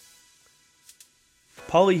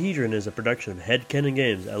Polyhedron is a production of Headcanon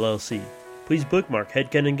Games, LLC. Please bookmark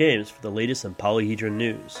Headcanon Games for the latest in Polyhedron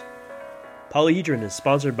news. Polyhedron is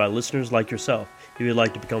sponsored by listeners like yourself. If you would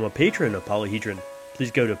like to become a patron of Polyhedron,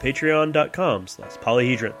 please go to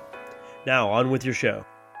patreon.com/polyhedron. Now, on with your show.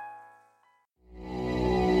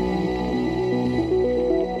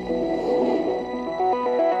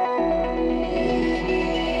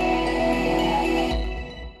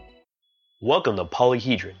 Welcome to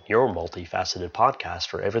Polyhedron, your multifaceted podcast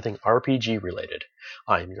for everything RPG related.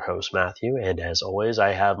 I am your host, Matthew, and as always,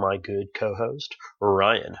 I have my good co-host,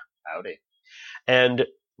 Ryan. Howdy. And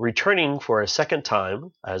returning for a second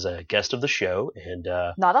time as a guest of the show, and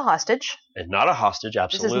not a hostage. And not a hostage,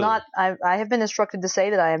 absolutely. This is not. I have been instructed to say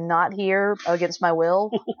that I am not here against my will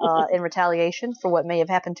in retaliation for what may have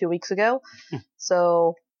happened 2 weeks ago.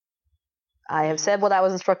 So I have said what I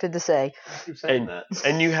was instructed to say.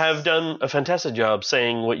 And you have done a fantastic job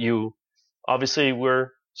saying what you obviously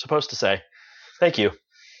were supposed to say. Thank you.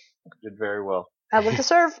 Did very well. I live to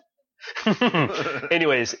serve.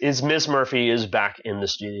 Anyways, Ms. Murphy is back in the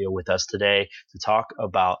studio with us today to talk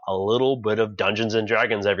about a little bit of Dungeons and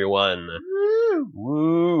Dragons, everyone.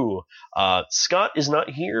 Woo! Scott is not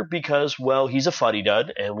here because, well, he's a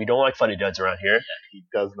fuddy-dud, and we don't like fuddy-duds around here. Yeah, he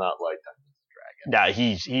does not like Dungeons. Nah,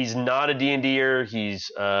 he's not a D&Der.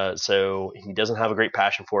 So he doesn't have a great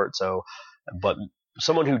passion for it. But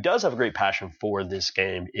someone who does have a great passion for this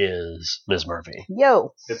game is Ms. Murphy.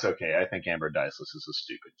 Yo. It's okay. I think Amber Diceless is a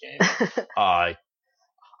stupid game. I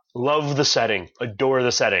love the setting, adore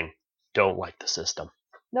the setting, don't like the system.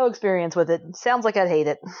 No experience with it. Sounds like I'd hate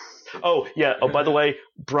it. Oh, yeah. Oh, by the way,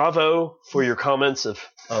 bravo for your comments of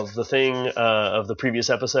the thing, of the previous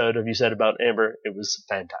episode of you said about Amber. It was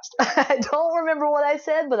fantastic. I don't remember what I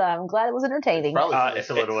said, but I'm glad it was entertaining. Probably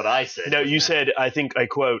similar to what I said. No, you said, I think, I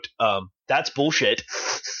quote, that's bullshit.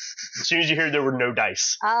 As soon as you heard there were no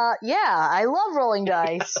dice. Yeah, I love rolling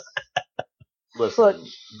dice. Listen, Look.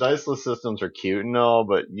 Diceless systems are cute and all,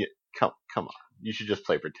 but come on. You should just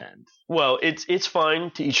play pretend. Well, it's fine,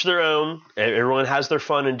 to each their own. Everyone has their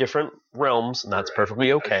fun in different realms, and that's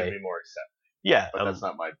perfectly okay. I should be more accepting. Yeah, but that's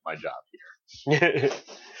not my job here.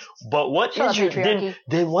 But what Shut is up, your patriarchy.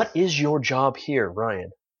 then what is your job here, Ryan?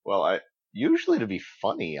 Well, usually to be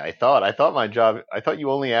funny. I thought my job. I thought you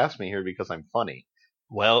only asked me here because I'm funny.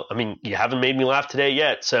 Well, I mean, you haven't made me laugh today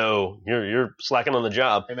yet, so you're slacking on the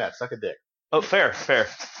job. Hey Matt, suck a dick. Oh, fair.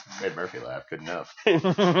 Made Murphy laugh. Good enough. As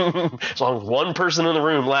long as one person in the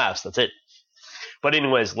room laughs, that's it. But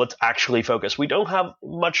anyways, let's actually focus. We don't have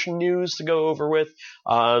much news to go over with.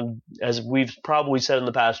 As we've probably said in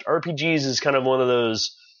the past, RPGs is kind of one of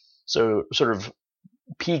those sort of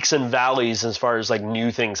peaks and valleys as far as like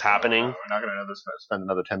new things happening. We're not going to spend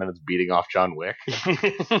another 10 minutes beating off John Wick.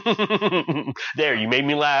 There, you made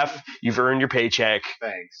me laugh. You've earned your paycheck.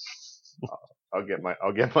 Thanks. I'll get my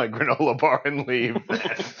granola bar and leave.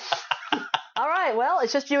 All right, well,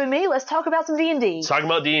 it's just you and me. Let's talk about some D&D. Let's talk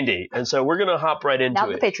about D&D. And so we're going to hop right into Now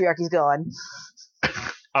it. the patriarchy's gone.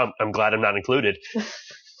 I'm glad I'm not included.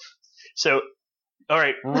 So, all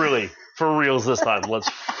right, really, for reals this time, let's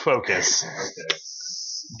focus. Okay.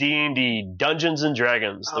 D&D, Dungeons and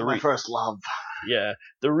Dragons. My first love. Yeah.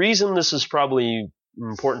 The reason this is probably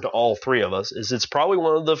important to all three of us is it's probably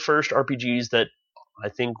one of the first RPGs that I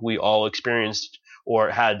think we all experienced or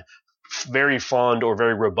had very fond or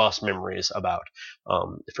very robust memories about.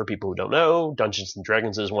 For people who don't know, Dungeons and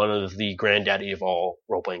Dragons is one of the granddaddy of all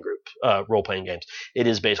role-playing games. It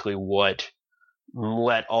is basically what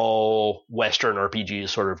let all Western RPGs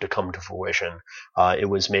sort of to come to fruition. It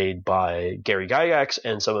was made by Gary Gygax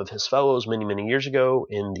and some of his fellows many, many years ago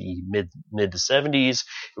in the mid to 70s.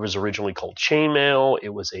 It was originally called Chainmail. It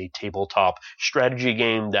was a tabletop strategy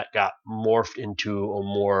game that got morphed into a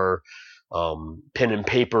more pen and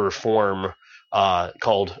paper form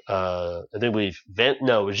called it was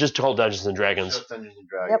just called Dungeons and Dragons. Just Dungeons and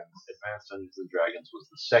Dragons. Yep. Advanced Dungeons and Dragons was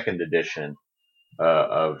the second edition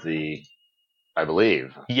of the, I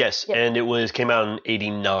believe. Yes, Yep. and it came out in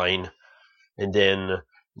 89, and then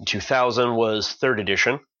in 2000 was third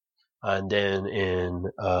edition, and then in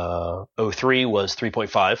 03 was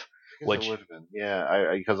 3.5. Which it would have been.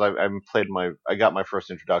 Yeah, because I got my first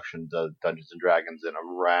introduction to Dungeons and Dragons in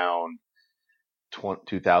around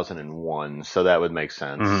 2001, so that would make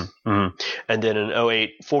sense. Mm-hmm, mm-hmm. And then in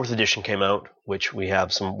 08, fourth edition came out, which we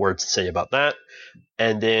have some words to say about that.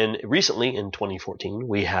 And then recently, in 2014,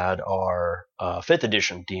 we had our fifth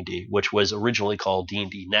edition D&D, which was originally called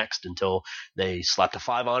D&D Next until they slapped a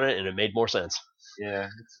 5 on it, and it made more sense. Yeah,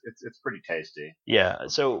 it's pretty tasty. Yeah,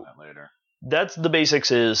 so That later. that's the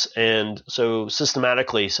basics and so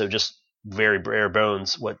systematically, so just very bare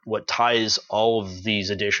bones, what ties all of these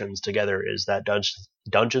editions together is that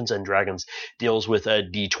Dungeons and Dragons deals with a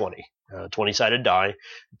D20, 20-sided die.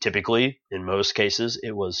 Typically, in most cases,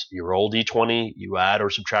 it was you roll D20, you add or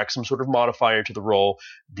subtract some sort of modifier to the roll.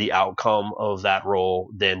 The outcome of that roll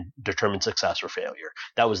then determines success or failure.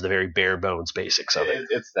 That was the very bare bones basics of it.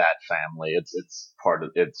 It's that family. It's part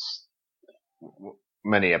of it's.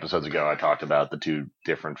 Many episodes ago, I talked about the two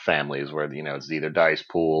different families where it's either dice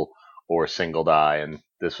pool or single die, and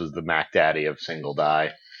this was the Mac Daddy of single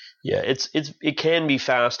die. Yeah, it can be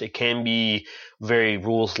fast, it can be very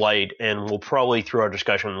rules light, and we'll probably through our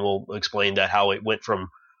discussion we'll explain that how it went from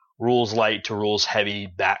rules light to rules heavy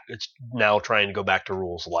back. It's now trying to go back to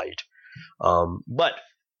rules light. But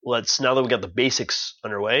now that we got the basics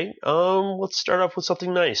underway, let's start off with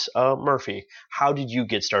something nice. Murphy, how did you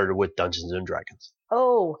get started with Dungeons and Dragons?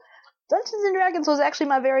 Oh, Dungeons and Dragons was actually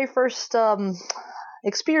my very first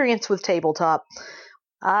experience with tabletop.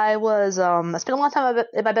 I spent a lot of time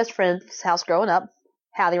at my best friend's house growing up.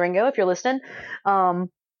 Howdy, Ringo, if you're listening. And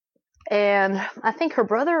I think her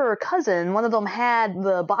brother or cousin, one of them had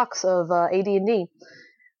the box of AD&D.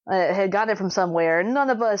 Had gotten it from somewhere. None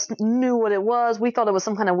of us knew what it was. We thought it was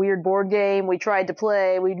some kind of weird board game. We tried to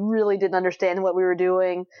play. We really didn't understand what we were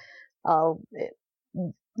doing.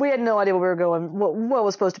 We had no idea where we were going, what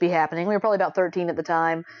was supposed to be happening. We were probably about 13 at the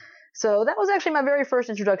time. So that was actually my very first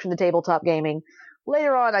introduction to tabletop gaming.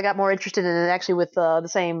 Later on, I got more interested in it actually with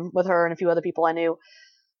with her and a few other people I knew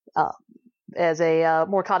as a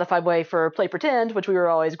more codified way for Play Pretend, which we were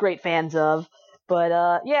always great fans of.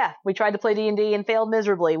 But we tried to play D&D and failed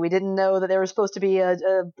miserably. We didn't know that there was supposed to be a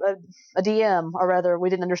DM, or rather, we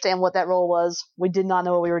didn't understand what that role was. We did not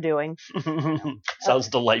know what we were doing. Sounds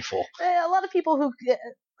delightful. A lot of people who,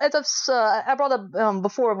 as I brought up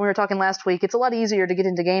before when we were talking last week, it's a lot easier to get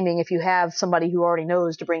into gaming if you have somebody who already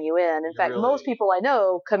knows to bring you in. In fact, most people I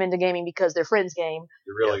know come into gaming because their friends game.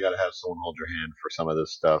 You really got to have someone hold your hand for some of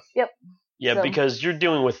this stuff. Yep. Yeah, because you're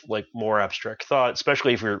dealing with more abstract thought,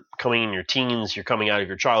 especially if you're coming in your teens, you're coming out of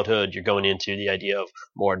your childhood, you're going into the idea of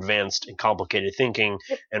more advanced and complicated thinking,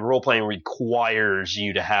 and role-playing requires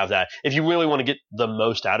you to have that. If you really want to get the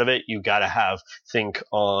most out of it, you got to think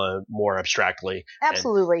more abstractly.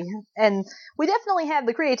 Absolutely. And we definitely had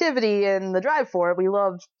the creativity and the drive for it. We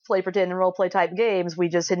loved Play Pretend and role-play type games. We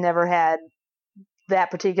just had never had that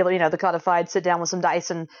particular, the codified sit down with some dice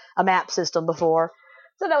and a map system before.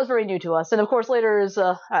 So that was very new to us. And of course, later, as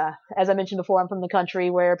I mentioned before, I'm from the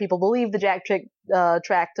country where people believe the Jack Chick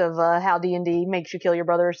tract of how D&D makes you kill your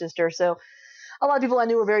brother or sister. So a lot of people I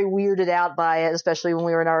knew were very weirded out by it, especially when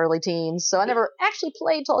we were in our early teens. So I never actually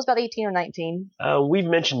played until I was about 18 or 19. We've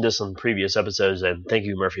mentioned this on previous episodes, and thank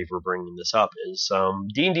you, Murphy, for bringing this up.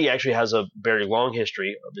 D&D actually has a very long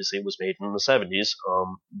history. Obviously, it was made in the 70s,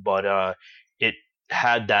 but it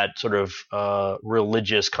had that sort of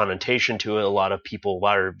religious connotation to it. A lot of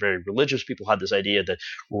very religious people had this idea that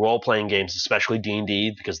role-playing games, especially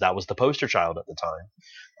D&D, because that was the poster child at the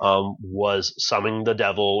time, was summoning the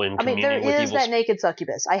devil and communing with evil. There is that naked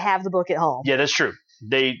succubus. I have the book at home. Yeah, that's true.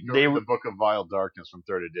 They the Book of Vile Darkness from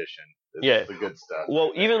 3rd edition. Yeah, the good stuff.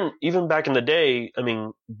 Well, even back in the day,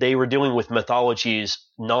 they were dealing with mythologies,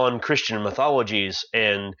 non-Christian mythologies,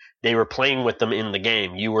 and they were playing with them in the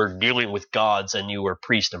game. You were dealing with gods, and you were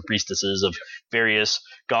priests and priestesses of various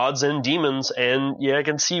gods and demons, and yeah, I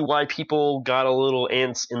can see why people got a little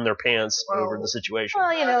ants in their pants over the situation.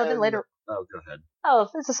 Well, then later. Oh, go ahead. Oh,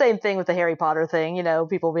 it's the same thing with the Harry Potter thing.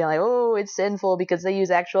 People being like, oh, it's sinful because they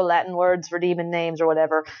use actual Latin words for demon names or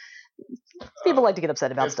whatever. People like to get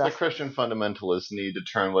upset about stuff. The Christian fundamentalists need to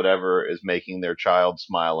turn whatever is making their child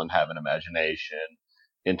smile and have an imagination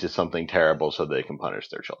into something terrible so they can punish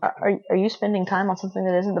their children. Are you spending time on something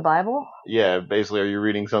that isn't the Bible? Yeah, basically, are you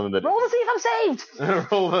reading something that... Roll to see if I'm saved!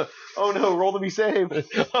 roll to be saved.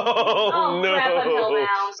 Oh no. Crap, I'm hell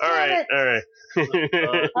bound. All right.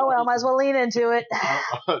 Oh well, might as well lean into it.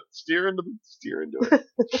 Steer into it.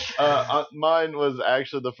 Mine was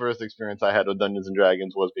actually the first experience I had with Dungeons and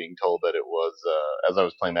Dragons was being told that it was, as I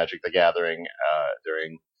was playing Magic the Gathering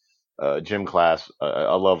during gym class,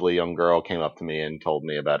 a lovely young girl came up to me and told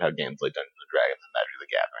me about how games like Dungeons and Dragons and Magic the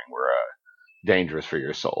Gathering were dangerous for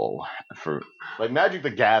your soul. For like Magic the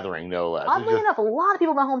Gathering, no less. Oddly enough, a lot of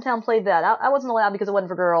people in my hometown played that. I wasn't allowed because it wasn't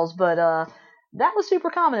for girls, but that was super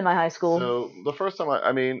common in my high school. So the first time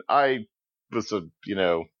I was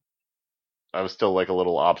I was still like a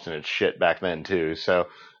little obstinate shit back then too. So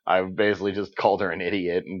I basically just called her an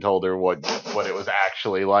idiot and told her what it was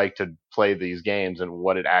actually like to play these games and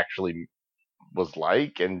what it actually was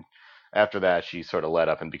like. And after that, she sort of let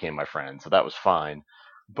up and became my friend. So that was fine.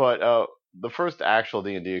 But the first actual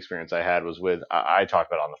D&D experience I had was with, I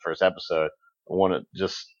talked about it on the first episode,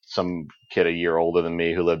 just some kid a year older than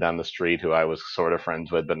me who lived down the street who I was sort of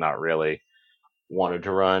friends with, but not really, wanted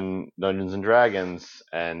to run Dungeons and Dragons,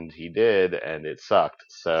 and he did, and it sucked.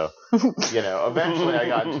 So, eventually I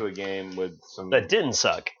got into a game with some... That didn't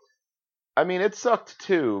suck. I mean, it sucked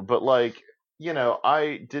too, but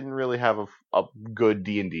I didn't really have a good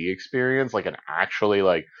D&D experience, like an actually,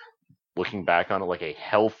 looking back on it, like a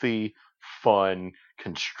healthy, fun,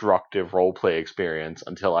 constructive roleplay experience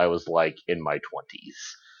until I was in my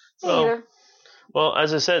 20s. Well,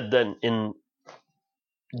 as I said, then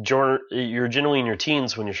you're generally in your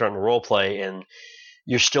teens when you're starting to roleplay, and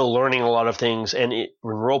you're still learning a lot of things. And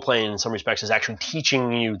roleplaying, in some respects, is actually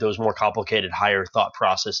teaching you those more complicated, higher thought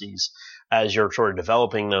processes as you're sort of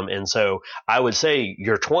developing them. And so I would say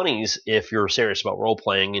your 20s, if you're serious about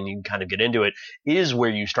role-playing and you kind of get into it, is where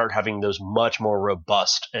you start having those much more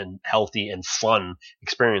robust and healthy and fun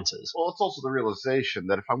experiences. Well, it's also the realization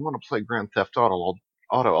that if I want to play Grand Theft Auto,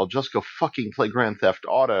 I'll just go fucking play Grand Theft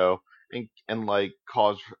Auto and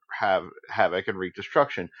cause havoc and wreak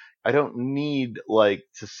destruction. I don't need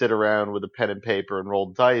to sit around with a pen and paper and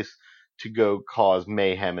roll dice to go cause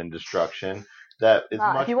mayhem and destruction. That is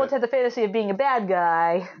if you want to have the fantasy of being a bad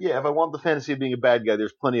guy. Yeah, if I want the fantasy of being a bad guy,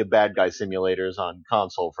 there's plenty of bad guy simulators on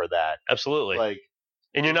console for that. Absolutely.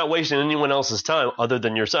 And you're not wasting anyone else's time other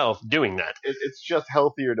than yourself doing that. It's just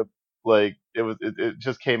healthier to it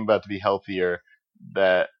just came about to be healthier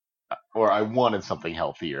or I wanted something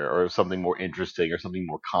healthier or something more interesting or something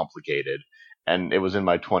more complicated. And it was in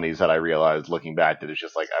my 20s that I realized, looking back, that it's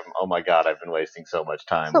just oh my god, I've been wasting so much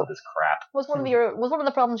time with this crap. Was one of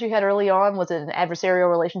the problems you had early on was an adversarial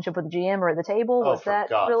relationship with the GM or at the table? Was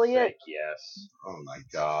that really it? Yes. Oh my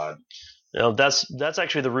god. That's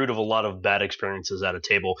actually the root of a lot of bad experiences at a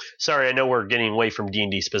table. Sorry, I know we're getting away from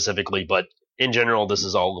D&D specifically, but in general, this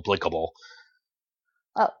is all applicable.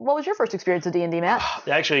 What was your first experience with D&D, Matt?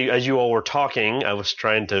 Actually, as you all were talking, I was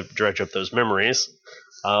trying to dredge up those memories.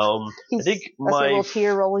 I think a little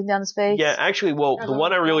tear rolling down his face. Yeah, actually, the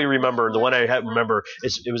one I really remember,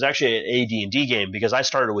 it was actually an AD&D game because I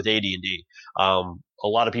started with AD&D. A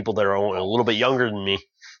lot of people that are a little bit younger than me,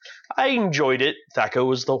 I enjoyed it.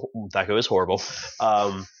 THAC0 is horrible.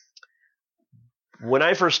 When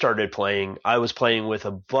I first started playing, I was playing with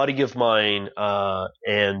a buddy of mine,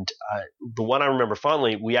 and the one I remember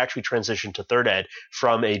fondly, we actually transitioned to 3rd Ed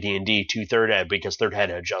from AD&D to 3rd Ed because 3rd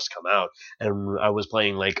Ed had just come out, and I was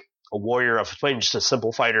playing a warrior. I was playing just a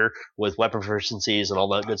simple fighter with weapon proficiencies and all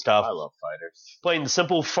that good stuff. I love fighters. Playing the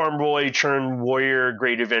simple farm boy, churn warrior,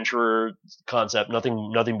 great adventurer concept,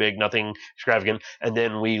 nothing big, nothing extravagant, and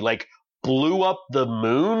then we blew up the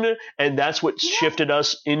moon, and that's what shifted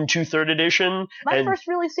us into 3rd edition. My first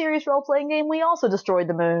really serious role-playing game, we also destroyed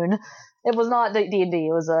the moon. It was not D&D,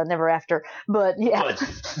 it was Never After, but yeah. But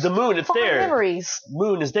the moon, it's there. Memories.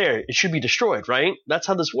 Moon is there. It should be destroyed, right? That's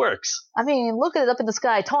how this works. I mean, look at it up in the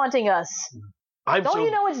sky, taunting us. Don't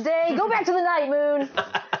you know it's day? Go back to the night, moon.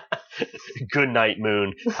 Good night,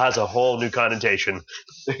 moon has a whole new connotation.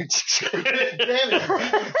 Damn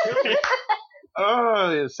it.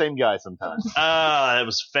 Oh, same guy sometimes. That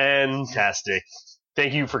was fantastic.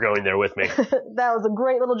 Thank you for going there with me. That was a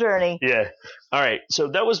great little journey. Yeah. All right. So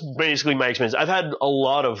that was basically my experience. I've had a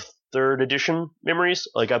lot of 3rd edition memories.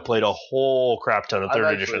 I played a whole crap ton of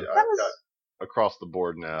 3rd edition. I've got across the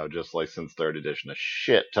board now, just since 3rd edition, a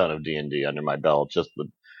shit ton of D&D under my belt. Just with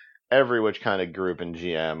every which kind of group in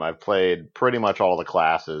GM. I've played pretty much all the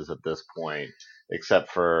classes at this point, except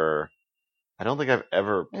for I don't think I've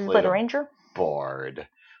ever played a ranger. Bard.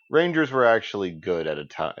 Rangers were actually good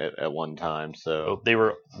at one time, so they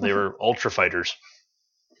were ultra fighters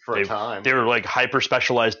for a time. They were hyper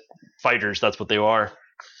specialized fighters. That's what they are.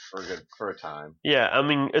 For a time. Yeah, I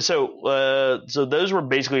mean, so those were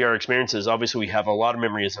basically our experiences. Obviously, we have a lot of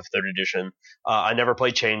memories of 3rd edition. I never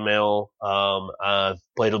played Chainmail.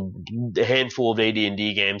 Played a handful of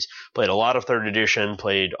AD&D games. Played a lot of 3rd edition.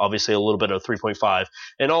 Played obviously a little bit of 3.5.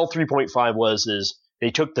 And all 3.5 is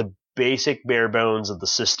they took the basic bare bones of the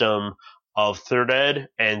system of 3rd Ed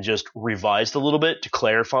and just revised a little bit to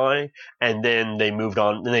clarify, and then they moved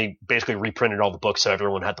on, and they basically reprinted all the books so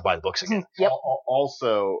everyone had to buy the books again. Yep.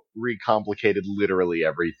 Also recomplicated literally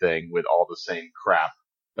everything with all the same crap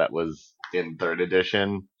that was in 3rd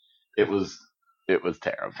edition. It was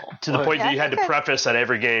terrible. To the point that you had to preface at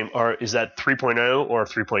every game, or is that 3.0 or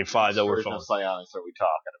 3.5 that we're following? Psionics are we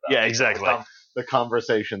talking about? Yeah, exactly. The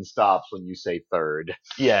conversation stops when you say 3rd.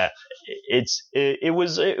 Yeah, it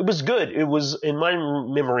was good. It was in my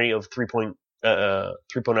memory of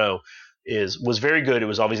 3.0. was very good. It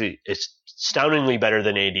was obviously astoundingly better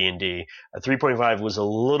than AD&D. 3.5 was a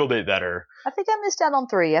little bit better. I think I missed out on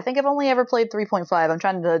 3. I think I've only ever played 3.5. I'm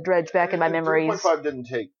trying to dredge back in my memories. 3.5 didn't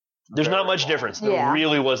take. There's not much difference. There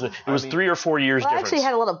really wasn't. It was 3 or 4 years difference. I actually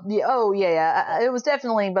had a lot of. It was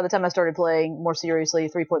definitely, by the time I started playing more seriously,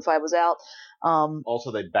 3.5 was out.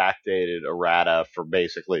 Also, they backdated errata for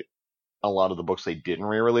basically a lot of the books they didn't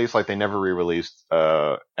re-release. Like, they never re-released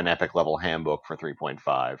an epic level handbook for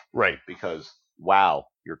 3.5. Right. Because, wow,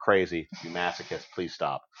 you're crazy. You masochist. Please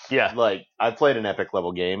stop. Yeah. Like, I played an epic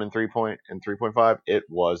level game in 3.5. It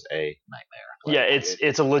was a nightmare. Like, yeah,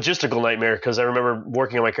 it's a logistical nightmare because I remember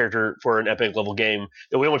working on my character for an epic level game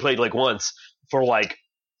that we only played like once for like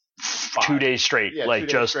 2 days straight. Yeah, like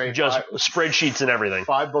 2 days straight, just spreadsheets and everything.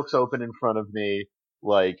 5 books open in front of me,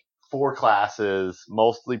 like 4 classes,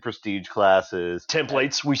 mostly prestige classes.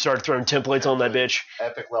 Templates. We started throwing templates on that bitch.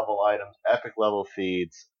 Epic level items, epic level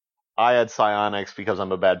feeds. I had psionics because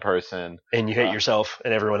I'm a bad person. And you hate yourself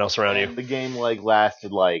and everyone else around you. The game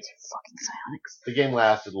lasted like fucking psionics. The game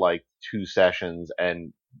lasted like 2 sessions,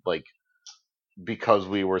 and like because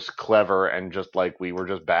we were clever and just like we were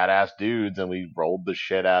just badass dudes, and we rolled the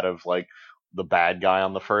shit out of like the bad guy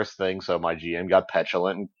on the first thing. So my GM got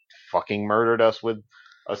petulant and fucking murdered us with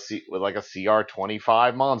like a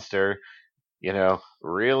CR-25 monster. You know,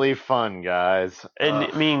 really fun, guys. And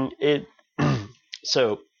I mean it.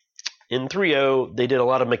 So. In 3.0, they did a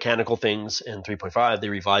lot of mechanical things. In 3.5, they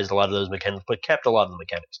revised a lot of those mechanics, but kept a lot of the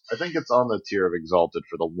mechanics. I think it's on the tier of Exalted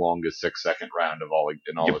for the longest 6-second round of all.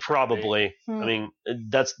 Yeah, probably. I mean,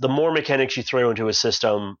 that's the more mechanics you throw into a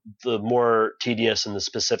system, the more tedious and the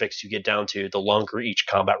specifics you get down to, the longer each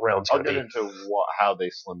combat round's going to be. I'll get into how they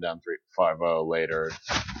slimmed down 3.5 later,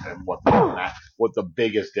 and what the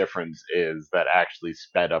biggest difference is that actually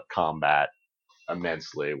sped up combat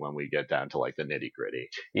immensely when we get down to like the nitty gritty.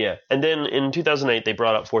 Yeah, and then in 2008 they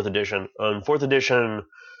brought up 4th edition. On 4th edition,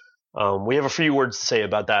 we have a few words to say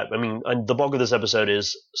about that. I mean, the bulk of this episode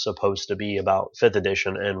is supposed to be about 5th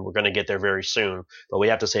edition, and we're going to get there very soon. But we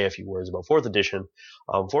have to say a few words about 4th edition.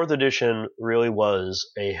 4th edition really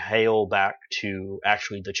was a hail back to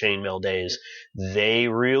actually the chainmail days. They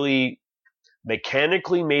really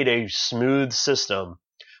mechanically made a smooth system.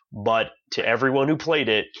 But to everyone who played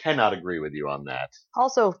it, cannot agree with you on that.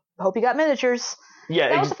 Also, hope you got miniatures. Yeah,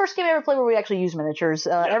 that was the first game I ever played where we actually used miniatures.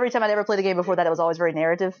 Every time I'd ever played a game before that, it was always very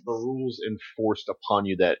narrative. The rules enforced upon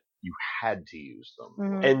you that you had to use them.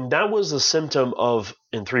 Mm-hmm. And that was a symptom of,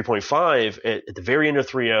 in 3.5, at the very end of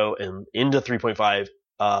 3.0 and into 3.5,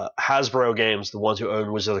 Hasbro Games, the ones who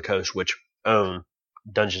own Wizards of the Coast, which own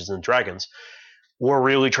Dungeons & Dragons, were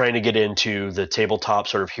really trying to get into the tabletop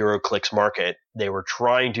sort of HeroClix market. They were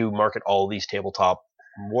trying to market all these tabletop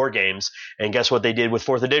war games, and guess what they did with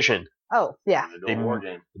 4th edition? Oh, yeah. They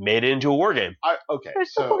made it into a war game.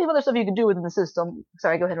 There's still plenty of other stuff you can do within the system.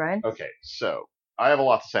 Sorry, go ahead, Ryan. Okay, so I have a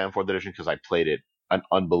lot to say on 4th edition because I played it an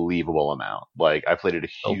unbelievable amount. Like, I played it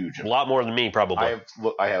a huge amount. A lot more than me, probably.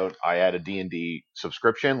 I had a D&D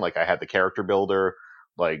subscription. Like, I had the character builder,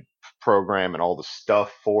 like, program and all the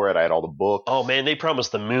stuff for it. I had all the books. Oh man, they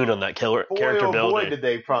promised the moon on that character builder. Boy, did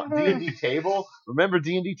they promise D&D table? Remember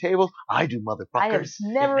D&D table? I do, motherfuckers. I have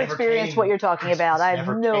never experienced what you're talking about. I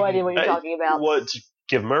have no idea what you're talking about. What?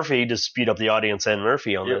 Give Murphy to speed up the audience and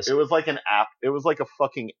Murphy on this. It was like an app. It was like a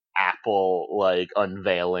fucking Apple like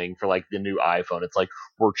unveiling for like the new iPhone. It's like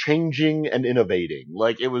we're changing and innovating.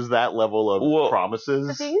 Like it was that level of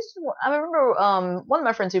promises. I remember one of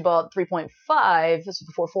my friends who bought 3.5. This was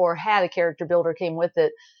before 4 had a character builder came with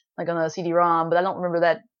it, like on a CD-ROM. But I don't remember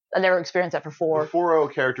that. I never experienced that for 4. The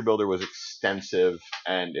 4.0 character builder was extensive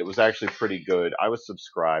and it was actually pretty good. I was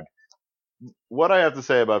subscribed. What I have to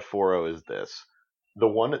say about 4.0 is this.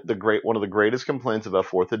 One of the greatest complaints about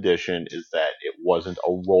 4th edition is that it wasn't a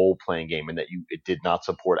role-playing game and that it did not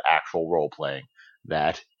support actual role-playing.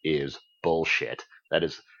 That is bullshit.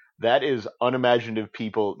 That is unimaginative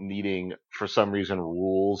people needing, for some reason,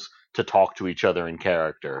 rules to talk to each other in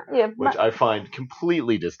character, which I find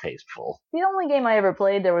completely distasteful. The only game I ever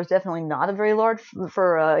played, there was definitely not a very large,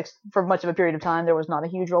 for much of a period of time, there was not a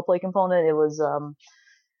huge role-play component. It was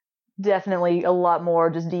definitely a lot more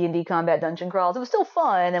just D&D combat dungeon crawls. It was still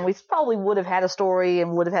fun, and we probably would have had a story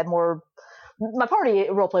and would have had more. My party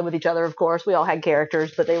roleplay with each other, of course. We all had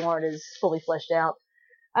characters, but they weren't as fully fleshed out.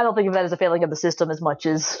 I don't think of that as a failing of the system as much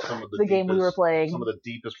as the game we were playing. Some of the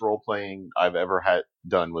deepest role-playing I've ever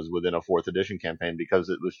done was within a 4th edition campaign because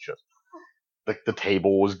it was just like the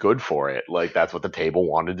table was good for it. Like that's what the table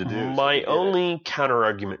wanted to do. My only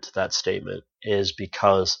counter-argument to that statement is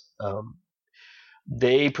because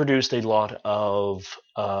they produced a lot of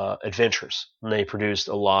adventures, and they produced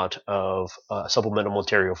a lot of supplemental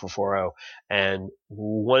material for 4.0. And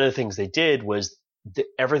one of the things they did was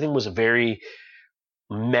everything was very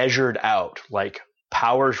measured out. Like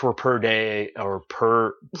powers were per day or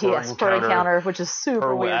per encounter, which is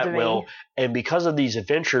super weird to me. And because of these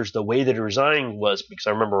adventures, the way that it was designed was, because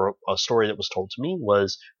I remember a story that was told to me,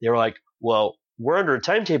 was they were like, well, we're under a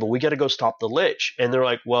timetable. We got to go stop the Lich. And they're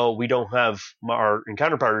like, well, we don't have our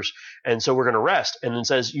encounter powers, and so we're going to rest. And it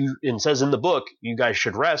says in the book, you guys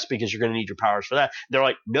should rest because you're going to need your powers for that. They're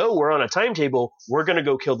like, no, we're on a timetable. We're going to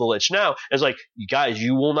go kill the Lich now. And it's like, you guys,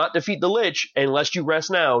 you will not defeat the Lich unless you rest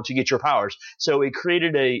now to get your powers. So it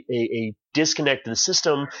created a disconnect to the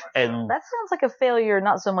system. And that sounds like a failure,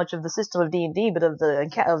 not so much of the system of D&D, but of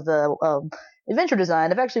the adventure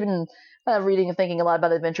design. I've actually been reading and thinking a lot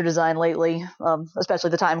about adventure design lately,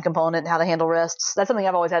 especially the time component and how to handle rests. That's something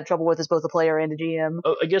I've always had trouble with as both a player and a GM.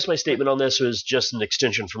 I guess my statement on this was just an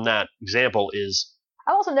extension from that example is...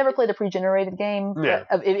 I've also never played a pre-generated game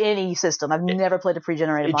of any system. I've never played a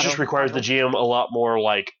pre-generated model. It just requires the GM a lot more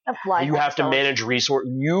you have to manage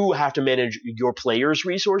you have to manage your players'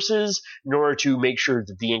 resources in order to make sure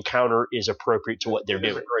that the encounter is appropriate to what they're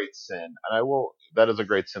doing. It's a great sin. And that is a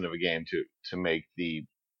great sin of a game to make the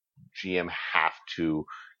GM have to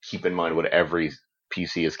keep in mind what every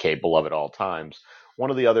PC is capable of at all times. One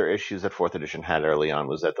of the other issues that 4th edition had early on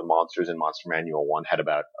was that the monsters in Monster Manual 1 had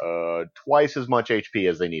about twice as much HP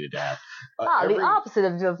as they needed to have. The opposite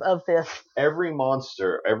of 5th. Every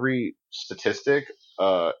monster, every statistic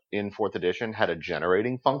in 4th edition had a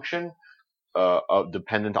generating function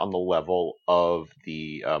dependent on the level of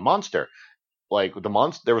the monster. Like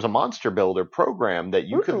there was a monster builder program that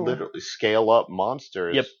you could literally scale up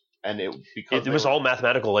monsters. Yep. And it was all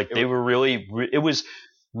mathematical. It was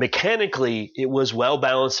mechanically, it was well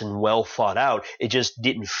balanced and well thought out. It just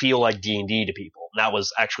didn't feel like D&D to people. And that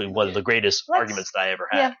was actually one of the greatest arguments that I ever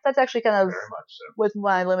had. Yeah, that's actually kind of, with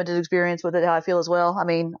my limited experience with it, how I feel as well. I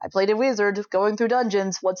mean, I played a wizard going through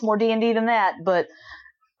dungeons. What's more D&D than that? But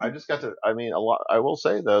I just got to, a lot. I will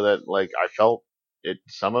say though that I felt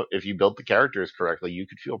if you built the characters correctly, you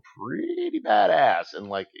could feel pretty badass in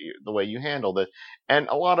the way you handled it. And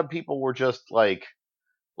a lot of people were just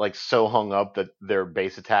so hung up that their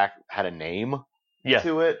base attack had a name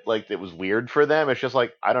to it. It was weird for them. It's just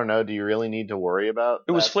I don't know. Do you really need to worry about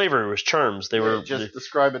it? Was flavor. It was charms.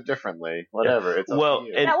 Describe it differently. Whatever. Yeah. It's up to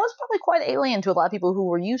you. And that was probably quite alien to a lot of people who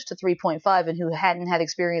were used to 3.5 and who hadn't had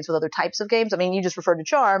experience with other types of games. I mean, you just referred to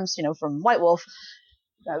charms, from White Wolf.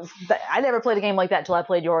 I never played a game like that until I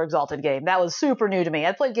played your Exalted game. That was super new to me.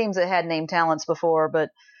 I'd played games that had named talents before, but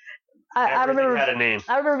I remember had a name.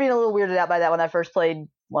 I remember being a little weirded out by that when I first played.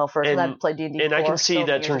 When I played D&D. And I can see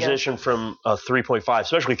that transition from 3.5,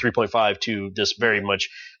 especially 3.5, to this very much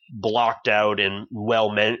blocked out and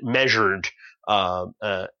well measured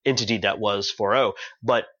entity that was 4.0.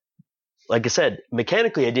 But like I said,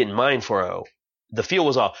 mechanically, I didn't mind 4.0. The feel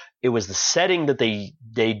was off. It was the setting that they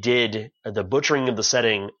did, the butchering of the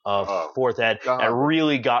setting of 4th Ed, that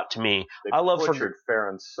really got to me. I butchered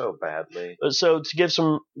Farron so badly. So to give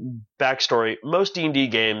some backstory, most D&D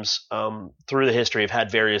games through the history have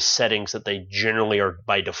had various settings that they generally are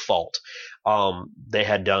by default. They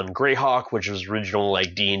had done Greyhawk, which was original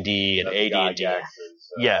D&D and AD&D.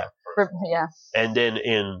 Yeah. And then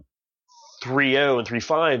in 3.0 and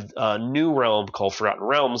 3.5, a new realm called Forgotten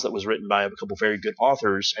Realms that was written by a couple very good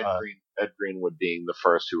authors. Ed Greenwood being the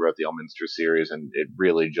first who wrote the Elminster series, and it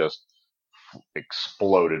really just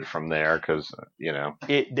exploded from there because,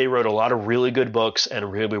 they wrote a lot of really good books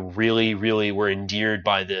and really, really, really were endeared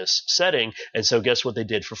by this setting. And so guess what they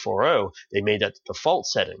did for 4.0? They made that the default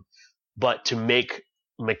setting. But to make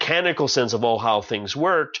mechanical sense of how things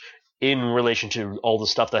worked, in relation to all the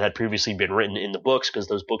stuff that had previously been written in the books, because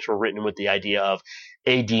those books were written with the idea of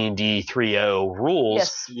AD&D 3.0 rules.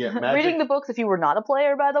 Yes. Yeah, reading the books, if you were not a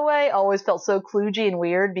player, by the way, always felt so kludgy and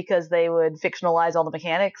weird because they would fictionalize all the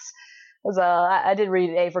mechanics. I did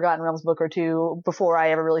read a Forgotten Realms book or two before I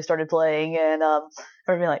ever really started playing, and I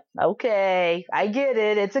would be like, okay, I get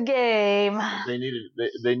it, it's a game. They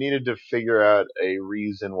needed to figure out a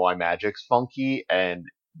reason why magic's funky, and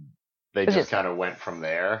they just kind of went from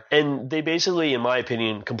there. And they basically, in my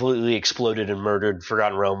opinion, completely exploded and murdered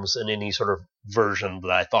Forgotten Realms in any sort of version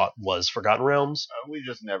that I thought was Forgotten Realms. We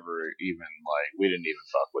just never even, we didn't even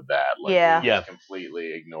fuck with that. We just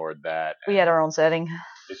completely ignored that. We had our own setting.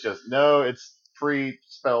 It's just, no, it's free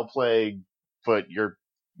spell plague, but your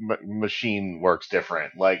machine works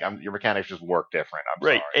different. Your mechanics just work different. I'm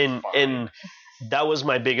sorry. And that was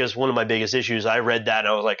one of my biggest issues. I read that and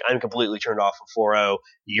I was like, I'm completely turned off of 4.0.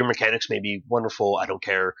 Your mechanics may be wonderful. I don't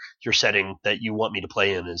care. Your setting that you want me to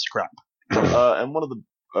play in is crap. And one of the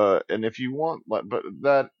and if you want, but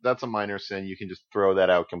that's a minor sin. You can just throw that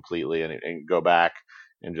out completely and go back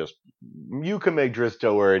and just you can make Drizzt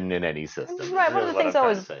Do'Urden in any system. Right. One of the things I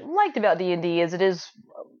always liked about D&D is it is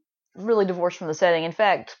really divorced from the setting. In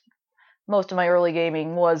fact, most of my early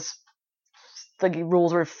gaming was the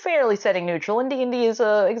rules were fairly setting neutral, and D&D is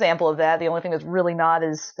an example of that. The only thing that's really not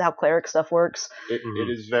is how cleric stuff works. It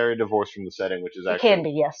is very divorced from the setting, which is actually it can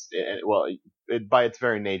be, yes. By its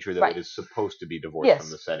very nature, though, right. It is supposed to be divorced from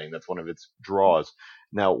the setting. That's one of its draws.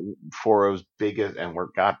 Now, 4.0's biggest, and we're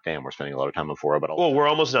spending a lot of time on 4.0, but we're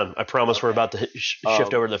almost done. I promise we're about to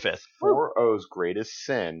shift over to the 5th. 4.0's greatest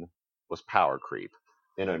sin was power creep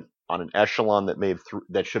on an echelon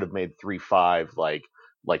that should have made 3.5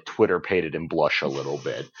 like Twitter painted in blush a little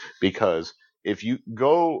bit, because if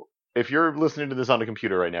you're listening to this on a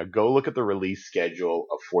computer right now, go look at the release schedule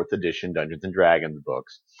of 4th edition Dungeons and Dragons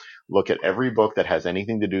books. Look at every book that has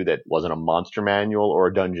anything to do that wasn't a monster manual or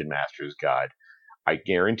a dungeon master's guide. I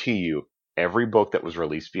guarantee you, every book that was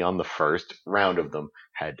released beyond the first round of them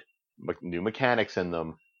had new mechanics in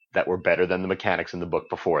them that were better than the mechanics in the book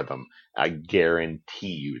before them. I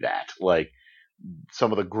guarantee you that. Like,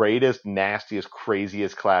 some of the greatest, nastiest,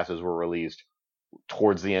 craziest classes were released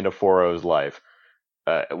towards the end of 4.0's life,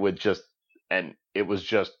 and it was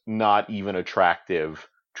just not even attractive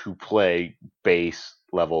to play base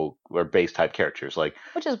level or base type characters.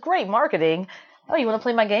 Which is great marketing. Oh, you want to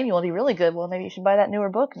play my game? You want to be really good? Well, maybe you should buy that newer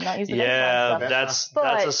book and not use the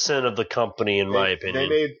that's a sin of the company, in my opinion.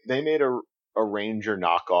 They made a Ranger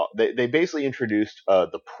knockoff. They basically introduced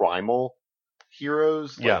the Primal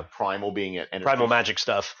heroes, Primal being an energy, Primal magic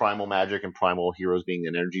stuff. Primal magic and Primal heroes being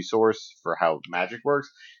an energy source for how magic works.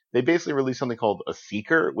 They basically released something called a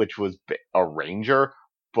Seeker, which was a Ranger,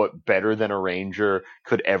 but better than a Ranger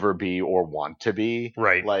could ever be or want to be.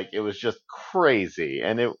 Right. It was just crazy.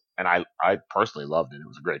 And I personally loved it. It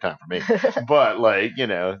was a great time for me. But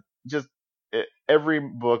every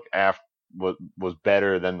book was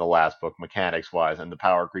better than the last book mechanics wise, and the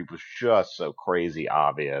power creep was just so crazy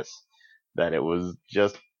obvious that it was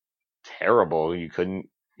just terrible. You couldn't,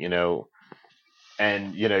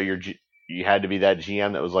 and you had to be that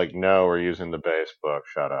GM that was like, no, we're using the base book.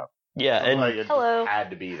 Shut up. Yeah, and it just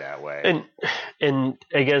had to be that way. And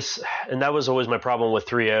I guess, and that was always my problem with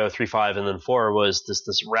 3.0, 3.5, and then 4 was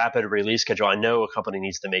this rapid release schedule. I know a company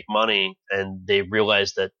needs to make money, and they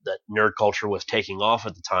realized that nerd culture was taking off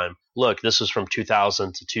at the time. Look, this was from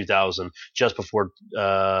 2000 to 2000, just before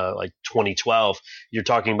 2012. You're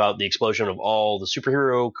talking about the explosion of all the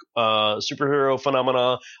superhero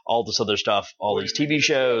phenomena, all this other stuff, all these TV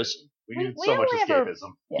shows. We need so much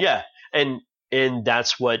escapism. Yeah, and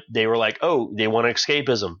that's what they were like, oh, they want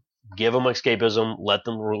escapism. Give them escapism. Let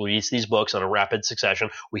them release these books on a rapid succession.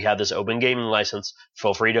 We have this open gaming license.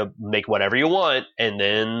 Feel free to make whatever you want and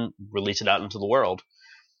then release it out into the world.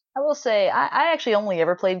 I will say, I actually only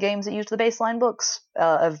ever played games that used the baseline books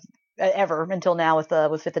ever until now with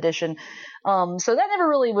 5th edition. So that never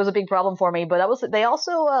really was a big problem for me. But they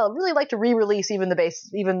also really like to re-release even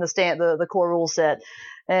the core rule set.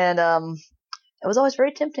 And it was always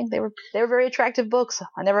very tempting. They were very attractive books.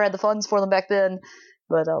 I never had the funds for them back then,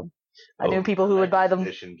 but I knew people who would buy them.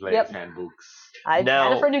 Handbooks. I had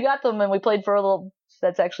a friend who got them, and we played for a little.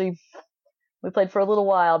 We played for a little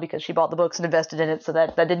while because she bought the books and invested in it, so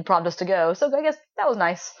that didn't prompt us to go. So I guess that was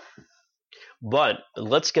nice. But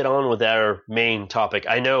let's get on with our main topic.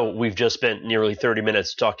 I know we've just spent nearly 30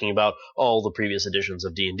 minutes talking about all the previous editions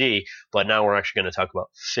of D&D, but now we're actually going to talk about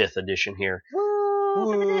 5th edition here.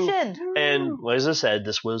 Edition. And as I said,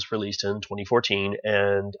 this was released in 2014,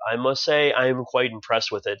 and I must say I'm quite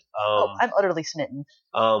impressed with it. I'm utterly smitten.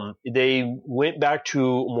 They went back to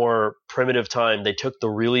more primitive time. They took the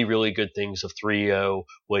really, really good things of 3.0,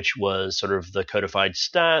 which was sort of the codified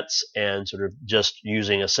stats and sort of just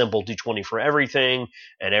using a simple D20 for everything,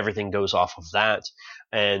 and everything goes off of that.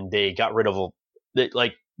 And they got rid of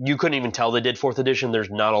you couldn't even tell they did 4th edition. There's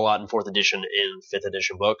not a lot in 4th edition in 5th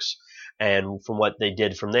edition books. And from what they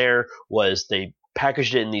did from there was they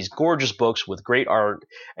packaged it in these gorgeous books with great art.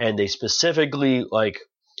 And they specifically,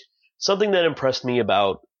 something that impressed me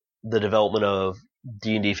about the development of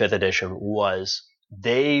D&D 5th edition was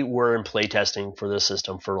they were in playtesting for this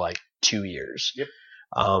system for 2 years. Yep.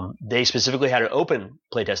 They specifically had an open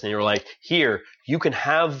playtest, and they were like, here, you can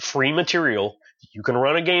have free material you can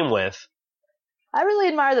run a game with. I really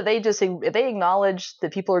admire that they acknowledge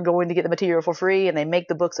that people are going to get the material for free, and they make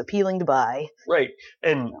the books appealing to buy. Right.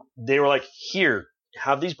 And they were like, here,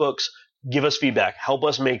 have these books. give us feedback, help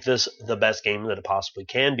us make this the best game that it possibly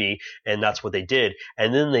can be, and that's what they did.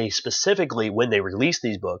 And then they specifically, when they released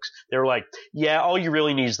these books, they were like, yeah, all you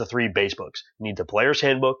really need is the 3 base books. You need the Player's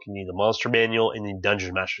Handbook, you need the Monster Manual, and the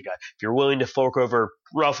Dungeon Master Guide. If you're willing to fork over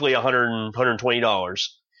roughly $120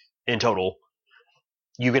 in total,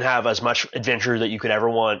 you can have as much adventure that you could ever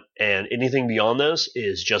want, and anything beyond this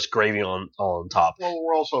is just gravy on top. Well,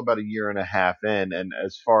 we're also about a year and a half in, and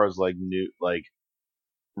as far as new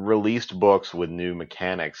released books with new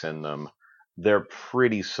mechanics in them, they're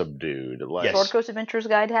pretty subdued. Yes. Sword Coast Adventures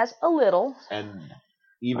Guide has a little. And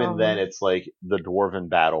even then, it's like the Dwarven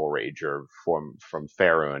Battle Rager from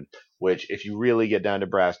Faerun, which, if you really get down to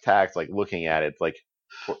brass tacks, like looking at it, like,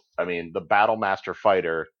 I mean, the Battle Master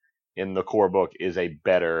Fighter in the core book is a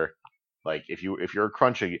better, like, if you're a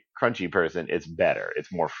crunchy person, it's better.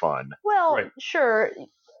 It's more fun. Well, Right. sure.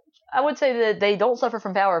 I would say that they don't suffer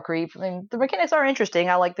from power creep. I mean, the mechanics are interesting.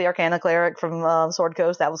 I like the Arcana Cleric from Sword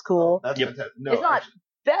Coast. That was cool. That's Yep. fantastic. No, It's not actually,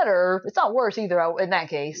 better. It's not worse either in that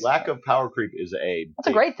case. lack of power creep is That's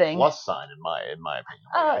a great thing. plus sign in my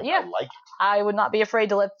opinion. Yeah. I like it. I would not be afraid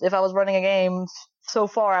to if I was running a game so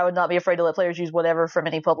far, I would not be afraid to let players use whatever from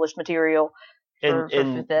any published material for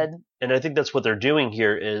Fifth Ed. And I think that's what they're doing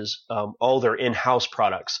here is all their in-house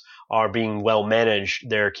products are being well managed.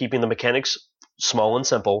 They're keeping the mechanics small and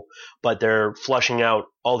simple, but they're flushing out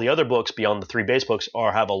all the other books beyond the 3 base books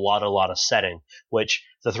have a lot of setting, which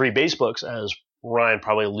the 3 base books, as Ryan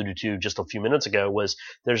probably alluded to just a few minutes ago, was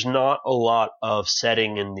there's not a lot of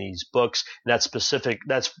setting in these books. And that's specific.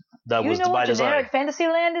 That You was know by what design. generic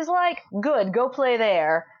Fantasyland is like? Good, go play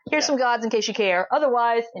there. Here's some gods in case you care.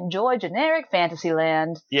 Otherwise, enjoy generic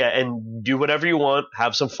Fantasyland. Yeah, and do whatever you want,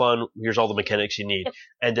 have some fun. Here's all the mechanics you need.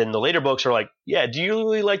 And then the later books are like, yeah, do you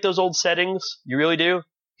really like those old settings? You really do?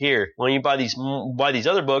 Here, why don't you buy these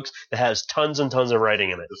other books that has tons and tons of writing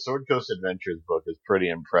in it? The Sword Coast Adventures book is pretty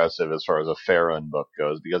impressive as far as a Faerun book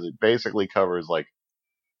goes, because it basically covers like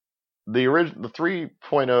the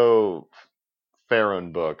 3.0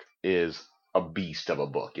 Faerun book is a beast of a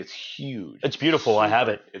book. It's huge. It's beautiful. I have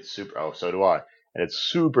it. It's super. Oh, so do I. And it's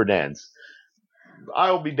super dense.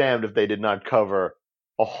 I'll be damned if they did not cover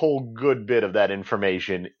a whole good bit of that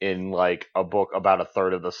information in like a book about a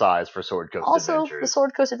third of the size for Sword Coast Also, Adventures. the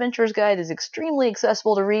Sword Coast Adventures Guide is extremely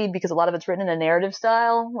accessible to read because a lot of it's written in a narrative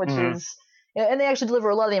style, which Mhm. is, and they actually deliver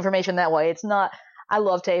a lot of the information that way. It's not, I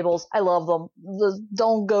love tables. I love them.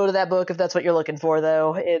 Don't go to that book if that's what you're looking for,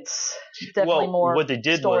 though. It's definitely more what they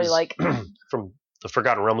did story-like. was from the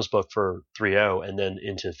Forgotten Realms book for 3.0 and then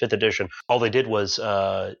into 5th edition, all they did was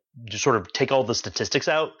just sort of take all the statistics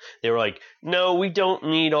out. They were like, no, we don't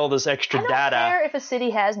need all this extra I don't data. care if a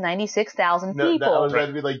city has 96,000 No, people. I was about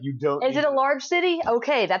to be like, you don't. Is it a large city?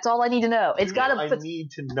 Okay, that's all I need to know. It's got I to.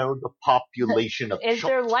 need to know the population of. Is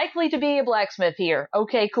there likely to be a blacksmith here?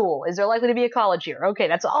 Okay, cool. Is there likely to be a college here? Okay,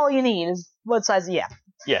 that's all you need. Is what size? Yeah.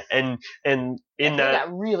 Yeah, and in They that,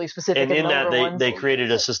 got really specific. and in that ones. they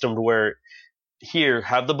created a system to where here,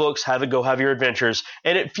 have the books, have your adventures,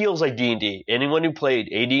 and it feels like D&D. Anyone who played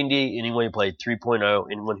AD&D, anyone who played 3.0,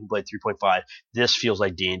 anyone who played 3.5, this feels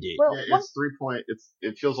like D&D. Well, Yeah, it's 3 point.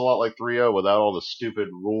 It feels a lot like 3.0 without all the stupid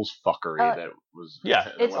rules fuckery that was. Yeah.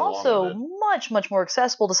 that it's went along also with it. much more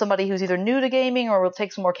accessible to somebody who's either new to gaming or will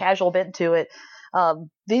take some more casual bent to it.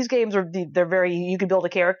 These games they're very, you can build a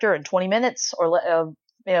character in 20 minutes or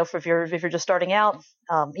if you're just starting out.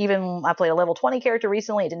 Even I played a level 20 character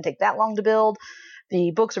recently. It didn't take that long to build.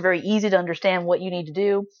 The books are very easy to understand what you need to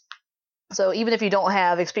do. So even if you don't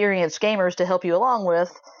have experienced gamers to help you along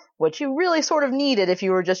with, which you really sort of needed if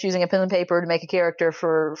you were just using a pen and paper to make a character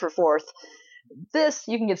for 4th, this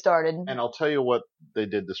you can get started. And I'll tell you what they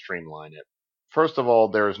did to streamline it. First of all,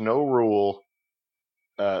 there is no rule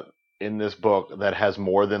in this book that has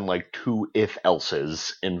more than like 2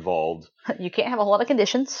 if-elses involved. You can't have a whole lot of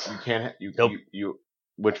conditions. You can't. Nope.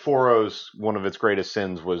 Which 4.0's one of its greatest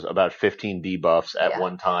sins was about 15 debuffs at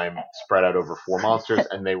one time, spread out over 4 monsters,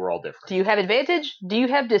 and they were all different. Do you have advantage? Do you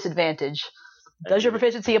have disadvantage? Does your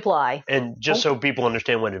proficiency apply? And just so people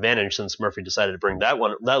understand what advantage, since Murphy decided to bring that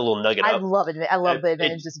little nugget I up. love it. I love the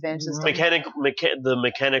advantage disadvantage system. The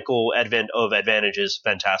mechanical advent of advantage is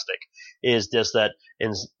fantastic. Is just that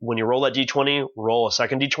when you roll that d20, roll a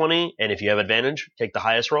second d20, and if you have advantage, take the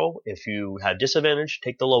highest roll. If you have disadvantage,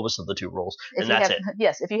 take the lowest of the 2 rolls, and that's it.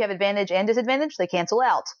 Yes, if you have advantage and disadvantage, they cancel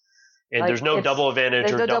out. And there's no double advantage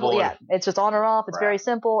There's or no double. Yeah, it's just on or off. It's Right. very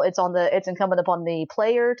simple. It's incumbent upon the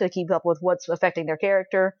player to keep up with what's affecting their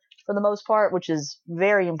character for the most part, which is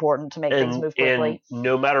very important to make things move quickly. And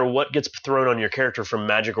no matter what gets thrown on your character from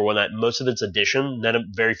magic or whatnot, most of it's addition.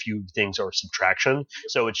 Very few things are subtraction.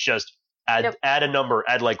 So it's just Add a number,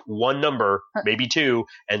 add like one number, maybe two,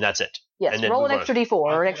 and that's it. Yes, And then roll an move on. extra d4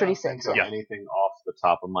 or an extra I d6. can't think of Yeah. anything off the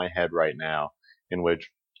top of my head right now in which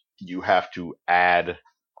you have to add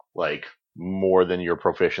like more than your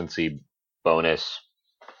proficiency bonus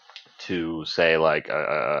to say like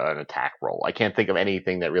an attack roll. I can't think of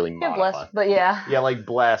anything that really Yeah, modifies. bless, but yeah. Yeah, like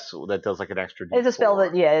bless that does like an extra. It's a spell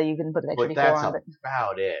D4. that, yeah, you can put an extra But d4 that's on it.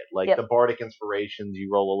 about it. Like Yep. the bardic inspirations, you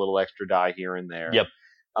roll a little extra die here and there. Yep.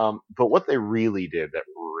 But what they really did that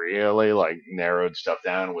really like narrowed stuff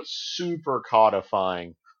down was super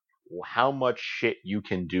codifying how much shit you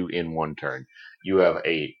can do in one turn. You have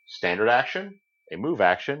a standard action, a move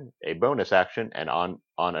action, a bonus action, and on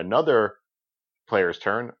another player's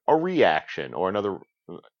turn, a reaction or another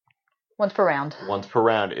Once per round. once per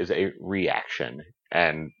round is a reaction.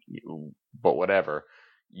 But whatever.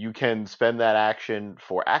 You can spend that action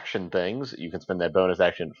for action things. You can spend that bonus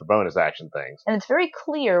action for bonus action things. And it's very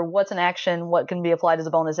clear what's an action, what can be applied as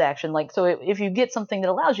a bonus action. Like, so if you get something that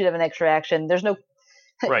allows you to have an extra action, there's no,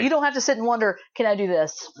 Right. you don't have to sit and wonder, can I do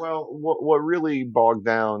this? Well, what really bogged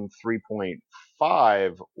down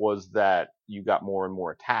 3.5 was that you got more and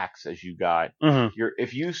more attacks as you got. Mhm.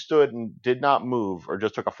 If you stood and did not move or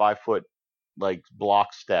just took a 5-foot like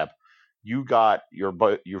block step, you got your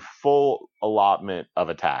full allotment of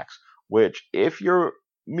attacks. Which, if you're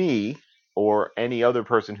me or any other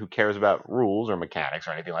person who cares about rules or mechanics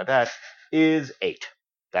or anything like that, is 8.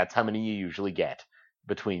 That's how many you usually get.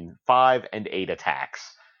 Between 5 and 8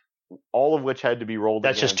 attacks, all of which had to be rolled.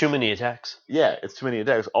 That's just against. too many attacks. Yeah, it's too many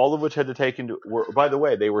attacks. All of which had to take into. By the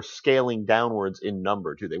way, they were scaling downwards in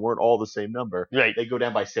number too. They weren't all the same number. Right. They go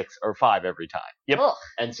down by 6 or 5 every time, Yep. Ugh.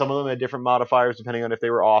 and some of them had different modifiers depending on if they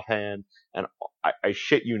were offhand. And I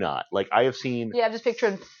shit you not, like I have seen. Yeah, I'm just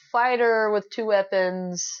picturing fighter with 2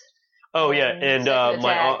 weapons. Oh yeah, and second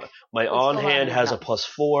my attack. my It's on still hand not has a enough.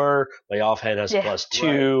 +4. My offhand has a Yeah.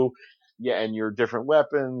 +2. Yeah, and your different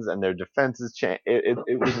weapons and their defenses change.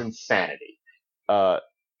 It was insanity.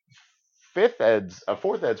 Fourth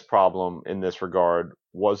ed's problem in this regard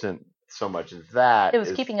wasn't so much as that. It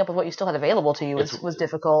was keeping up with what you still had available to you was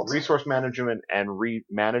difficult. Resource management and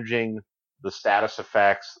managing the status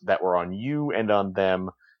effects that were on you and on them,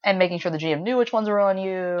 And making sure the GM knew which ones were on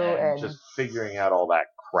you. and And just figuring out all that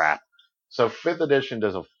crap. So 5th edition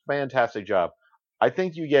does a fantastic job. I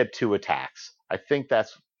think you get 2 attacks. I think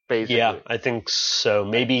that's basically. Yeah, I think so.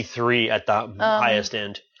 Maybe 3 at the highest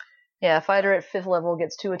end. yeah, fighter at 5th level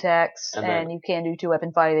gets 2 attacks, And and then- you can do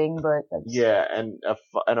 2-weapon fighting, but that's... Yeah, and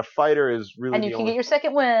a fighter is really And the you can only. get your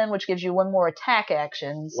second win, which gives you 1 more attack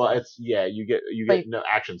action. So. Well, it's you get But- no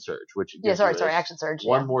action surge, which yeah, gives sorry, you action surge.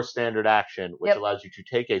 one Yeah. more standard action, which Yep. allows you to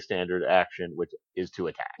take a standard action, which is 2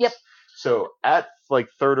 attacks. Yep. So at like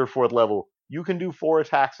 3rd or 4th level, you can do 4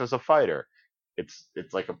 attacks as a fighter. It's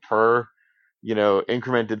like a per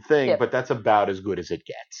incremented thing, Yep. but that's about as good as it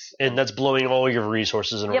gets. And that's blowing all your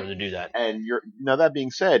resources in Yep. order to do that. And now that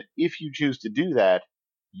being said, if you choose to do that,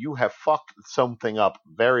 you have fucked something up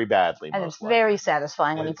very badly. And most it's likely. very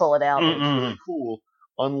satisfying when you It's- pull it out. Mm. It's really cool.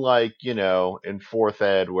 Unlike, in 4th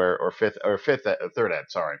ed or 3rd ed,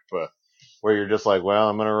 sorry, where you're just like, well,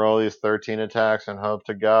 I'm going to roll these 13 attacks and hope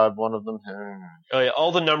to God one of them. Oh, yeah,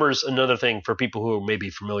 all the numbers, another thing for people who may be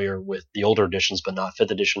familiar with the older editions but not 5th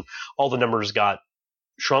edition, all the numbers got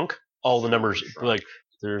shrunk. All the numbers, like,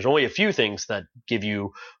 there's only a few things that give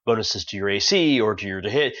you bonuses to your AC or to your to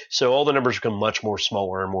hit, so all the numbers become much more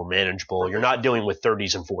smaller and more manageable. You're not dealing with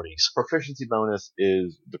 30s and 40s. Proficiency bonus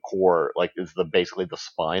is the core, like, is basically the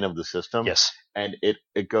spine of the system. Yes. And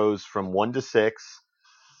it goes from 1 to 6.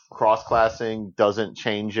 Cross-classing doesn't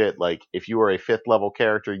change it. Like, if you are a 5th level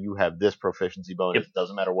character, you have this proficiency bonus. Yep. It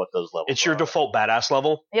doesn't matter what those levels It's your are. default badass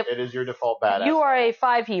level. It is your default badass. You are a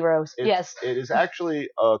 5 heroes. Yes. It is actually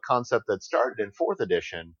a concept that started in 4th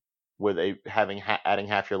edition with adding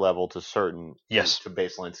half your level to certain Yes. to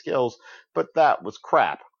baseline skills, but that was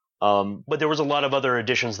crap. But there was a lot of other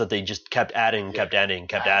additions that they just kept adding.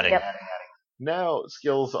 Yep. Now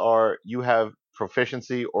skills are you have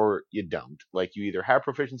proficiency or you don't. Like you either have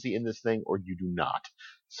proficiency in this thing or you do not.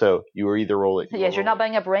 So you are either rolling. Yes, you're not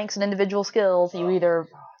buying up ranks and individual skills. You either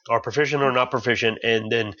Are proficient or not proficient,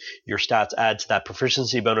 and then your stats add to that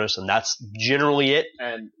proficiency bonus, and that's generally it.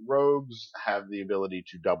 And rogues have the ability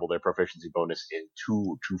to double their proficiency bonus in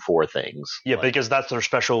 2 to 4 things. Yeah, Like- because that's their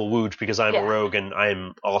special woot, because I'm Yeah. a rogue and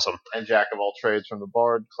I'm awesome. and Jack of all trades from the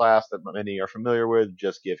Bard class that many are familiar with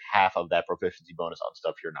just give half of that proficiency bonus on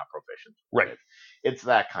stuff you're not proficient with. Right. It's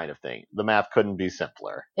that kind of thing. The math couldn't be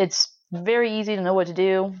simpler. it's very easy to know what to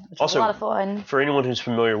do, which is Also- a lot of fun. For anyone who's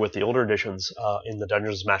familiar with the older editions, in the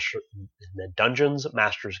Dungeons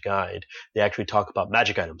Master's Guide, they actually talk about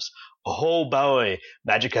magic items. oh boy,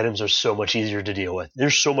 magic items are so much easier to deal with. They're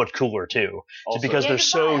so much cooler too, Also, because Yeah, they're you can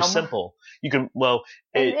so buy 'em. simple. You can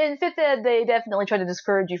In 5th Ed, they definitely try to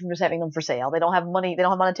discourage you from just having them for sale. They don't have money. They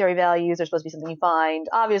don't have monetary values. They're supposed to be something you find.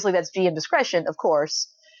 Obviously, that's GM discretion, of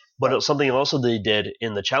course. But something also they did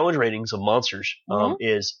in the challenge ratings of monsters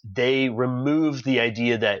is they removed the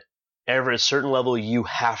idea that every certain level you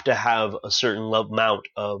have to have a certain amount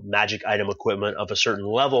of magic item equipment of a certain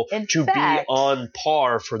level to be on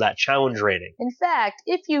par for that challenge rating. In fact,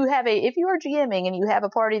 if you are GMing and you have a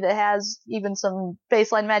party that has even some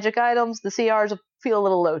baseline magic items, the CRs will feel a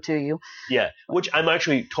little low to you. Yeah, which I'm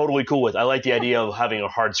actually totally cool with. I like the idea of having a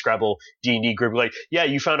hard Scrabble D&D group. Like, yeah,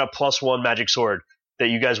 you found a +1 magic sword that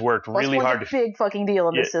you guys worked really hard. It's a big fucking deal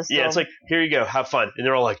in this system. Yeah, it's like, here you go, have fun. And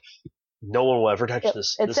they're all like, no one will ever touch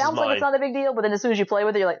this. It this sounds is like mine. it's not a big deal, but then as soon as you play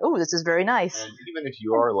with it, you're like, oh, this is very nice. And even if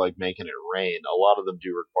you are like making it rain, a lot of them do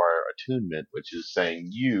require attunement, which is saying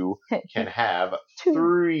you can have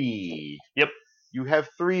 3. Yep. You have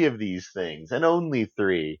 3 of these things, and only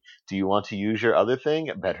 3. Do you want to use your other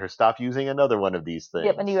thing? Better stop using another one of these things.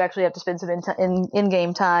 Yep, and you actually have to spend some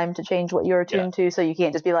in-game time to change what you're attuned to, so you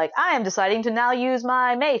can't just be like, I am deciding to now use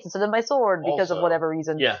my mace instead of my sword because of whatever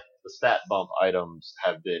reason. Yeah. The stat bump items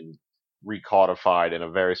have been recodified in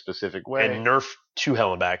a very specific way. And nerf to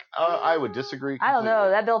hell and back. I would disagree completely. I don't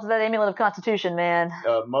know. That built that amulet of constitution, man.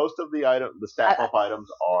 Most of the stat bump items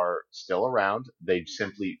are still around. They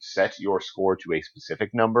simply set your score to a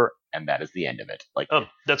specific number, and that is the end of it. Like, oh,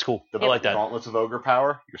 that's cool. I like that. Gauntlets of Ogre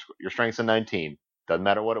Power, your strength's a 19. Doesn't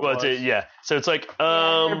matter what it was. Yeah. So it's like,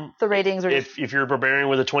 the ratings are if you're a barbarian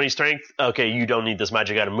with a 20 strength, okay, you don't need this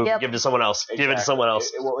magic item. Give it to someone else. Exactly. Give it to someone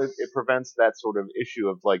else. It prevents that sort of issue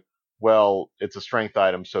of like, well, it's a strength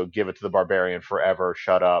item, so give it to the barbarian forever.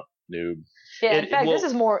 Shut up, noob. Yeah, in fact, this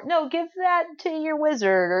is more, no, give that to your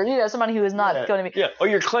wizard, or somebody who is not going to be... Yeah, or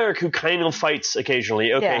your cleric who kind of fights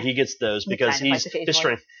occasionally. Okay, he gets those because he's his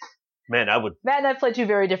strength. Man, I would... Matt and I've played 2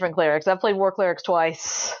 very different clerics. I've played war clerics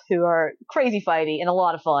twice, who are crazy fighty and a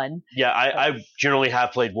lot of fun. Yeah, I generally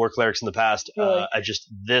have played war clerics in the past. Really?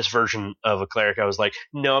 This version of a cleric, I was like,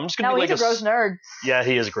 no, I'm just going to be like he's a gross nerd. Yeah,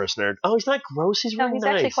 he is a gross nerd. Oh, he's not gross. He's really he's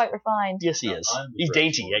nice. actually quite refined. Yes, he is. He's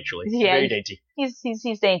dainty, actually. Yeah, very dainty.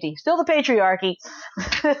 He's dainty. Still the patriarchy.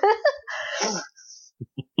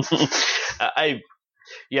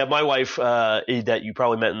 My wife, that you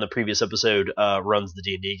probably met in the previous episode, runs the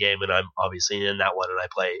D&D game, and I'm obviously in that one, and I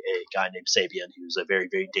play a guy named Sabian, who's a very,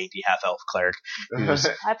 very dainty half-elf cleric,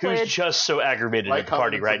 who's just so aggravated at the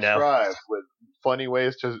party right now. With funny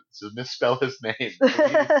ways to misspell his name.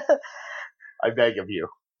 I beg of you.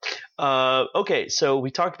 Okay, so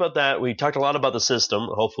we talked about that. We talked a lot about the system.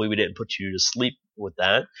 Hopefully we didn't put you to sleep with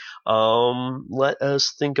that. Let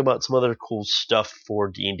us think about some other cool stuff for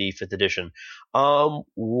D&D 5th edition.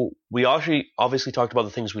 We obviously talked about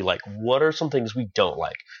the things we like. What are some things we don't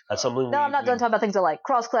like? That's something I'm not done talking about things I like.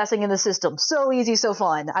 Cross-classing in the system. So easy, so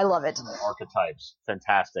fun. I love it. Archetypes.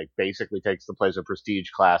 Fantastic. Basically takes the place of prestige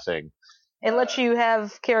classing. It lets you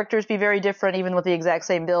have characters be very different even with the exact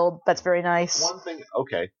same build. That's very nice.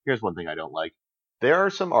 Here's one thing I don't like. There are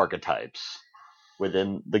some archetypes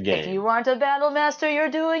within the game. If you aren't a battle master, you're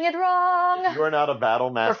doing it wrong. If you are not a battle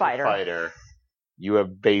master fighter, you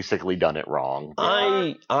have basically done it wrong.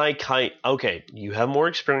 Okay, you have more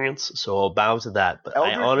experience, so I'll bow to that, but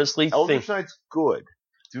I honestly think... Eldritch Knight's good.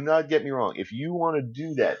 Do not get me wrong. If you want to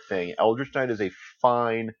do that thing, Eldritch Knight is a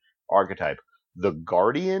fine archetype. The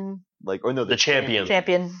Guardian... the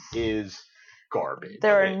Champion is garbage.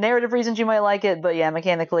 There are narrative reasons you might like it, but yeah,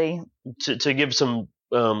 mechanically. To give some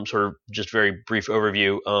sort of just very brief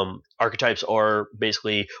overview, archetypes are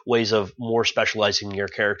basically ways of more specializing your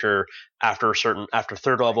character after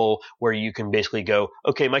 3rd level, where you can basically go,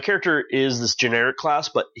 okay, my character is this generic class,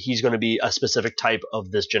 but he's going to be a specific type of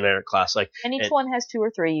this generic class. And each one has 2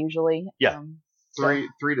 or 3 usually. Yeah. Three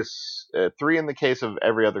in the case of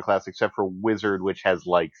every other class except for Wizard, which has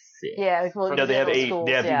 6. Yeah, they have 8. Schools,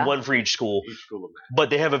 they have 1 for each school. But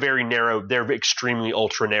they have a very narrow. They're extremely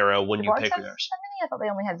ultra narrow when you pick theirs. How many? I thought they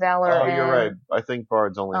only had Valor. Oh, you're right. I think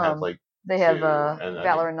Bards only have They have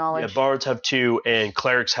Valor and Knowledge. Yeah, Bards have 2, and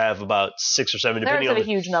Clerics have about 6 or 7, depending on a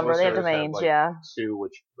huge number. They have domains, 2,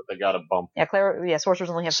 but they got a bump. Yeah, Sorcerers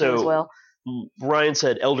only have 2 as well. Ryan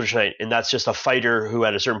said Eldritch Knight, and that's just a fighter who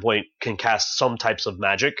at a certain point can cast some types of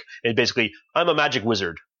magic. And basically, I'm a magic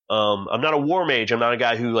wizard. I'm not a war mage. I'm not a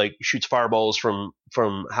guy who shoots fireballs from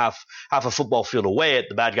half a football field away at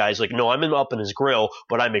the bad guys. No, I'm up in his grill,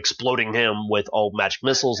 but I'm exploding him with all magic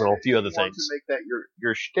missiles and a few other things. To make that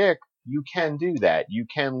your shtick, you can do that. You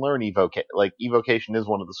can learn evocation is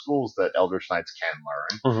one of the schools that Eldritch Knights can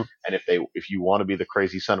learn. Mhm. And if you want to be the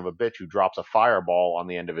crazy son of a bitch who drops a fireball on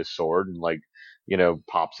the end of his sword and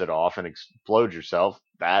pops it off and explodes yourself,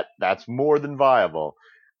 that's more than viable.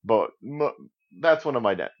 But that's one of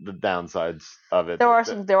the downsides of it. There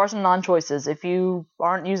are some non-choices. If you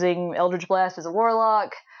aren't using Eldritch Blast as a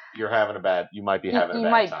warlock, you might be having a bad time. You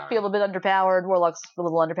might feel a bit underpowered. Warlock's a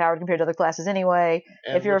little underpowered compared to other classes anyway.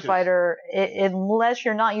 And if you're a fighter, unless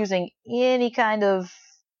you're not using any kind of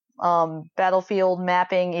battlefield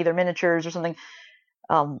mapping, either miniatures or something,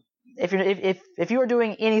 if you are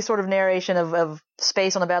doing any sort of narration of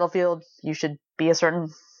space on the battlefield, you should be a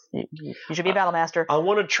battle master. I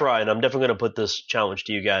want to try, and I'm definitely going to put this challenge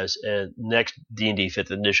to you guys. Next D&D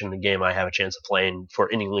 5th edition game I have a chance of playing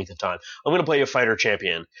for any length of time, I'm going to play a fighter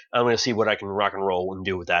champion. I'm going to see what I can rock and roll and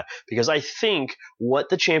do with that. Because I think what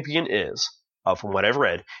the champion is, from what I've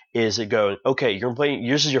read, is it going, okay, you're playing,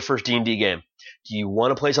 this is your first D&D game. Do you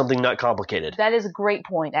want to play something not complicated? That is a great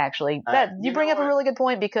point, actually. You bring up a really good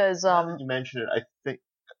point because... you mentioned it, I think...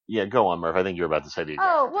 Yeah, go on, Murph. I think you're about to say the exact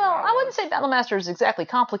Oh, well, I wouldn't say Battle Master is exactly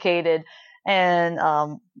complicated,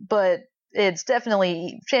 but it's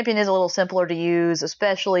definitely... Champion is a little simpler to use,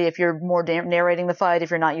 especially if you're more narrating the fight, if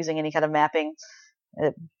you're not using any kind of mapping.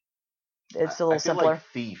 It's a little simpler.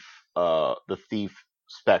 Like the Thief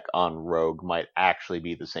spec on Rogue might actually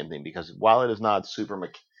be the same thing, because while it is not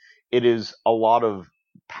super... it is a lot of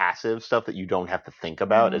passive stuff that you don't have to think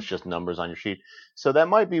about. Mm-hmm. It's just numbers on your sheet. So that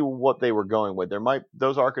might be what they were going with.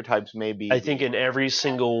 Those archetypes may be... I think in every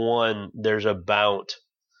single one, there's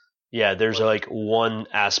there's like one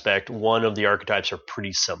aspect. One of the archetypes are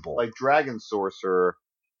pretty simple. Like Dragon Sorcerer,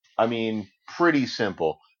 pretty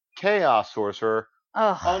simple. Chaos Sorcerer,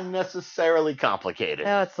 unnecessarily complicated.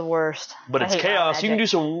 Oh, it's the worst. But it's chaos. You can do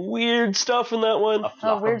some weird stuff in that one.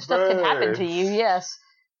 Weird stuff can happen to you, yes.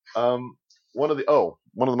 One of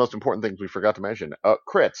the most important things we forgot to mention,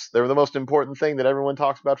 crits. They were the most important thing that everyone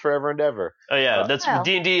talks about forever and ever. Oh yeah, that's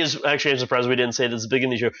D&D is actually. I'm surprised we didn't say this big in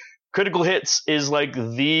the show. Critical hits is like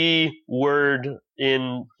the word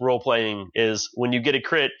in role playing. Is when you get a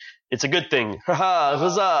crit, it's a good thing. Haha,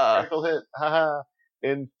 huzzah! Critical hit, haha.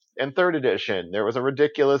 In 3rd edition, there was a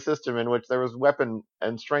ridiculous system in which there was weapon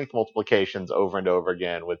and strength multiplications over and over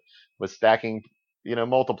again with stacking.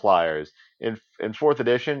 Multipliers. In 4th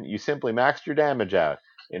edition, you simply maxed your damage out.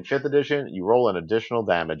 In 5th edition, you roll an additional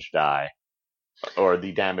damage die. Or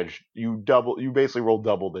the damage, you basically roll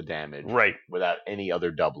double the damage. Right. Without any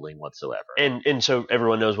other doubling whatsoever. And so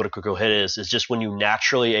everyone knows what a critical hit is. It's just when you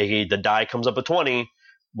naturally, the die comes up a 20,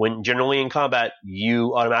 when generally in combat,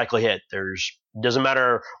 you automatically hit. Doesn't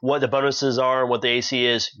matter what the bonuses are, what the AC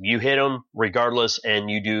is, you hit them regardless, and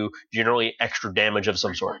you do generally extra damage of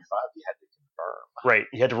some sort. You had to confirm. Right,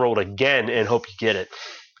 you had to roll it again and hope you get it.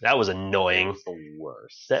 That was annoying. That was the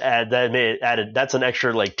worst. That's an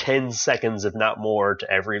extra 10 seconds, if not more, to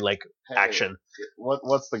every action.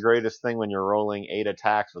 What's the greatest thing when you're rolling 8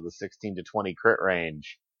 attacks with a 16 to 20 crit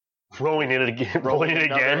range? Rolling it again. Rolling it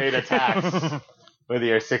again. 8 attacks with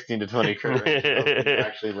your 16 to 20 crit range. You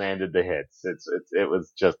actually landed the hits. It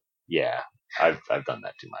was just I've done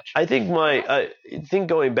that too much. I think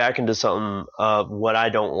going back into something what I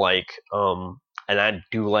don't like, and I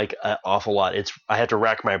do like an awful lot. I had to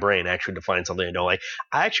rack my brain actually to find something I don't like.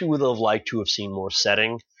 I actually would have liked to have seen more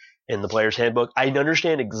setting in the player's handbook. I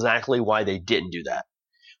understand exactly why they didn't do that,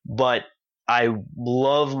 but I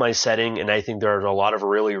love my setting, and I think there are a lot of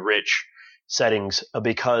really rich settings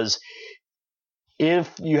because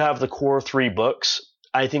if you have the core 3 books,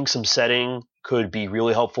 I think some setting could be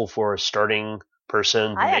really helpful for a starting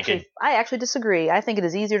person. I actually disagree. I think it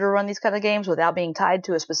is easier to run these kind of games without being tied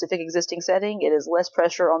to a specific existing setting. It is less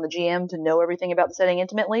pressure on the GM to know everything about the setting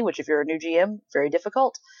intimately, which if you're a new GM, very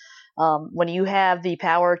difficult. When you have the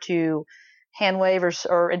power to hand wave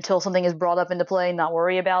or until something is brought up into play, not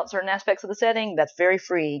worry about certain aspects of the setting, that's very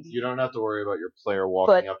free. You don't have to worry about your player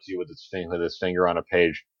walking up to you with his finger on a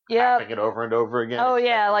page. Yeah. Tapping it over and over again. Oh,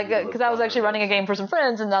 yeah, because I was actually running a game for some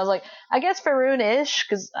friends, and I was like, I guess Faerun-ish,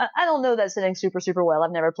 because I don't know that setting super, super well.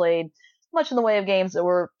 I've never played much in the way of games that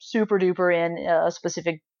were super duper in a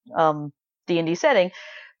specific D&D setting,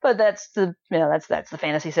 but that's the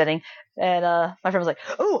fantasy setting. And my friend was like,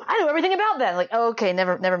 "Oh, I know everything about that." I'm like, oh, okay,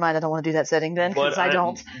 never mind. I don't want to do that setting then, because I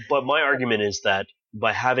don't. But my argument is that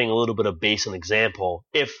by having a little bit of base and example,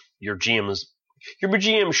 if your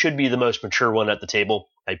GM should be the most mature one at the table.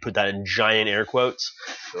 I put that in giant air quotes.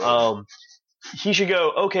 he should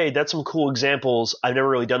go, okay, that's some cool examples. I've never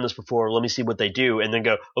really done this before. Let me see what they do. And then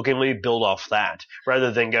go, okay, let me build off that.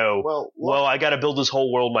 Rather than go, well I got to build this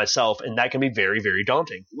whole world myself. And that can be very, very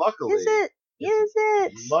daunting. Luckily. Is it?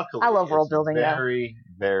 Luckily, I love world building. Very,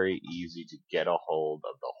 very easy to get a hold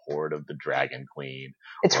of the Hoard of the Dragon Queen.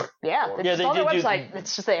 It's or- it's on they their did do- website.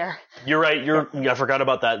 It's just there. You're right. I forgot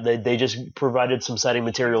about that. They just provided some setting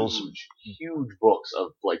materials. Huge books of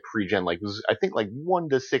like pre-gen, like I think like 1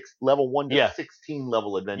 to 6 level 1 to 16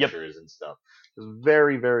 level adventures and stuff. It's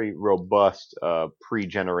very, very robust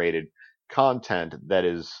pre-generated content that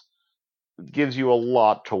gives you a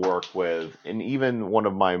lot to work with. And even one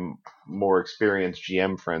of my more experienced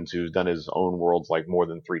GM friends who's done his own worlds like more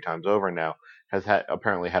than 3 times over now has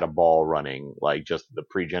apparently had a ball running like just the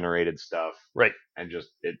pre-generated stuff, right? And just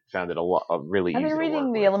it found it really easy. I've been reading to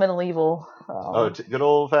work The with. Elemental Evil. Good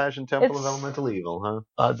old-fashioned Temple of Elemental Evil,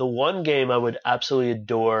 huh? The one game I would absolutely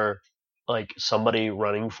adore, like somebody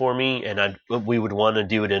running for me, and we would want to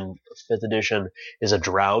do it in 5th edition, is a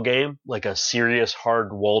Drow game, like a serious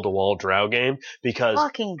hard wall-to-wall Drow game, because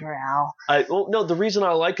Fucking Drow. no, the reason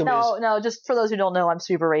I like them No, just for those who don't know, I'm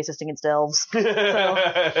super racist against elves. is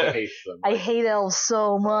I hate elves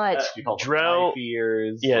so much. Drow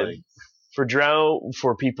fears. Yeah. For Drow,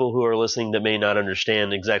 for people who are listening that may not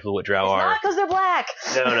understand exactly what Drow It's are. not because they're black.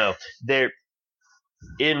 No. They're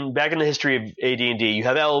back in the history of AD&D, you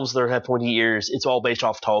have elves that have pointy ears. It's all based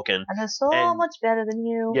off Tolkien. And they're so much better than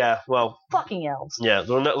you. Yeah, well, Fucking elves. yeah.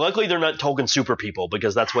 Luckily, they're not Tolkien super people,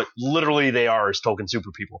 because that's what literally they are, is Tolkien super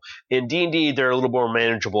people. In D&D, they're a little more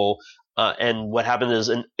manageable. And what happened is,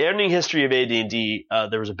 in any history of AD&D,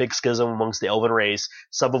 there was a big schism amongst the elven race.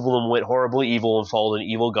 Some of them went horribly evil and followed an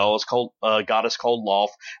evil goddess called Lolth,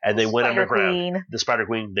 and they went underground. Queen. The Spider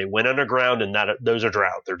Queen. They went underground, and those are Drow.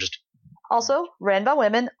 They're just Also, ran by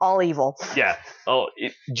women, all evil.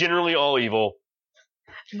 generally all evil.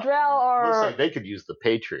 Drow Looks are. like they could use the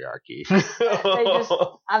patriarchy.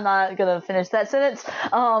 I'm not gonna finish that sentence.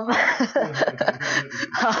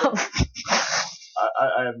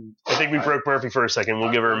 I think we broke Murphy for a second.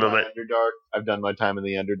 We'll give her a moment. Underdark. I've done my time in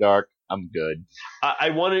the Underdark. I'm good.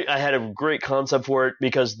 I had a great concept for it,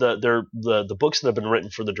 because the books that have been written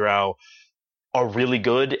for the Drow are really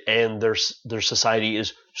good, and their society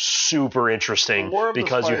is super interesting. War of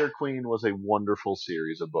because the Spider Queen was a wonderful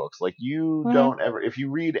series of books. Like you Mhm. don't ever, if you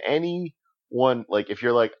read any one, like if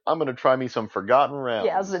you're like, I'm gonna try me some Forgotten Realms.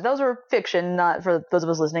 Yeah, those are fiction, not for those of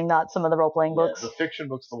us listening, not some of the role playing books. The fiction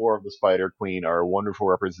books, The War of the Spider Queen, are a wonderful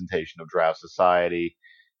representation of Drow society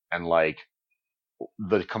and like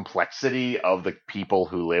the complexity of the people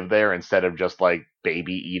who live there, instead of just like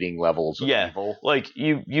baby eating levels of evil. Like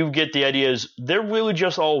you get the idea is they're really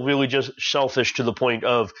just selfish, to the point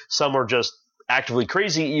of some are just actively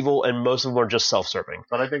crazy evil, and most of them are just self-serving.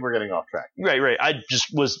 But I think we're getting off track. Right. I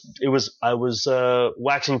was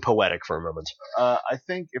waxing poetic for a moment. I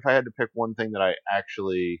think if I had to pick one thing that I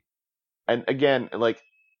actually, and again, like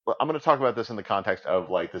I'm going to talk about this in the context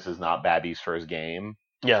of like this is not Babby's first game.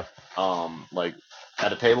 Yeah. Like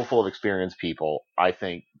at a table full of experienced people, I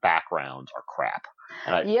think backgrounds are crap.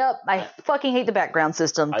 And I fucking hate the background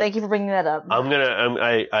system. Thank you for bringing that up.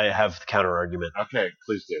 I have the counter argument. Okay,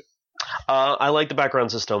 please do. I like the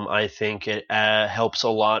background system. I think it helps a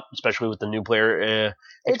lot, especially with the new player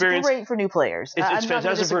experience. It's great for new players. It's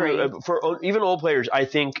fantastic for even old players. I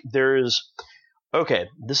think this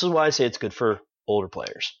is why I say it's good for older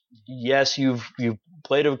players. Yes, you've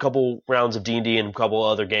played a couple rounds of D&D and a couple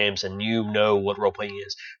other games, and you know what role playing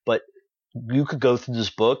is. But you could go through this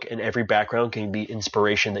book, and every background can be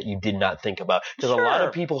inspiration that you did not think about. Because a lot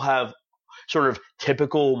of people have sort of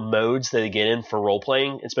typical modes that they get in for role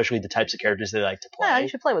playing, especially the types of characters they like to play. Yeah, you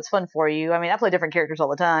should play what's fun for you. I mean, I play different characters all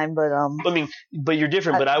the time, but but you're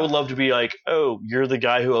different. But I would love to be like, oh, you're the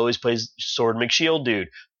guy who always plays Sword McShield dude.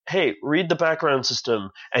 Hey, read the background system,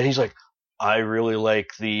 and he's like, I really like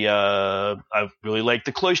the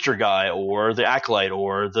cloister guy, or the acolyte,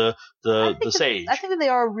 or the sage. I think that they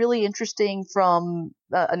are really interesting from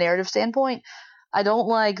a narrative standpoint. I don't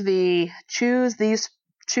like the choose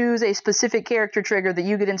a specific character trigger that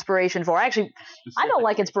you get inspiration for. Actually, I don't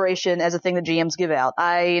like inspiration as a thing that GMs give out.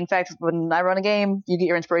 In fact, when I run a game, you get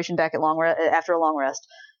your inspiration back after a long rest.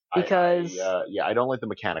 Because I don't like the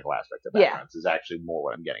mechanical aspect of backgrounds. Is actually more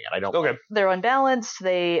what I'm getting at. I don't. Okay. They're unbalanced.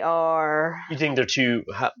 They are. You think they're too?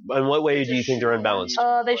 In what way do you think they're unbalanced?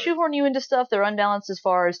 They shoehorn you into stuff. They're unbalanced as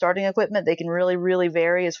far as starting equipment. They can really, really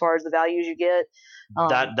vary as far as the values you get.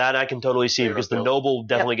 That I can totally see, because the noble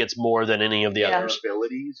definitely gets more than any of the Yeah. others. Their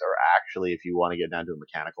abilities are actually, if you want to get down to a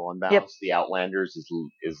mechanical imbalance, the Outlanders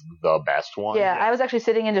is the best one. Yeah, I was actually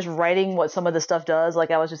sitting and just writing what some of the stuff does.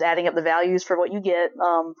 Like I was just adding up the values for what you get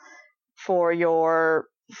for your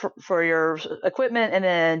equipment, and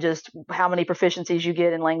then just how many proficiencies you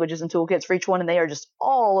get in languages and toolkits for each one, and they are just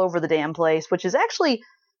all over the damn place, which is actually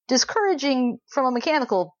discouraging from a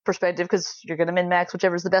mechanical perspective, because you're going to min-max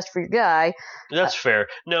whichever's the best for your guy. That's fair.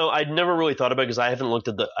 No, I'd never really thought about it, because I haven't looked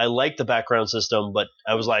at I like the background system, but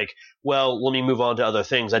I was like, well, let me move on to other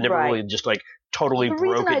things. I never really just like totally broke it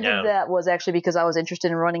down. The reason I did that was actually because I was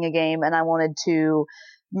interested in running a game, and I wanted to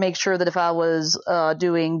make sure that if I was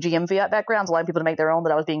doing GM fiat backgrounds, allowing people to make their own,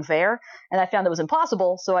 that I was being fair. And I found it was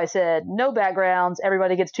impossible, so I said, no backgrounds,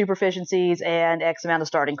 everybody gets 2 proficiencies and X amount of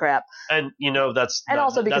starting crap. And, that's... And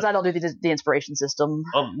also because I don't do the inspiration system.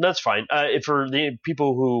 That's fine. For the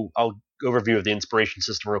people who... I'll overview of the inspiration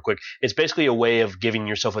system real quick. It's basically a way of giving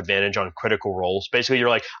yourself advantage on critical rolls. Basically, you're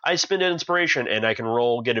like, I spend an inspiration, and I can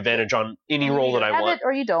get advantage on any roll that I want. You have it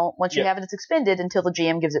or you don't. Once you have it, it's expended until the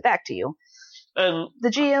GM gives it back to you. The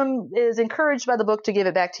GM is encouraged by the book to give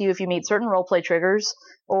it back to you if you meet certain roleplay triggers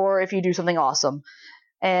or if you do something awesome.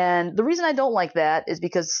 And the reason I don't like that is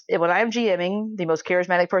because when I'm GMing, the most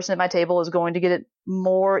charismatic person at my table is going to get it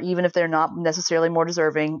more, even if they're not necessarily more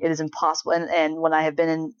deserving. It is impossible. And when I have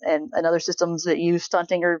been in other systems that use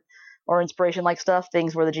stunting or inspiration-like stuff,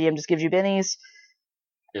 things where the GM just gives you bennies,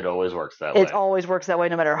 it always works that way. It always works that way,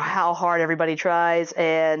 no matter how hard everybody tries.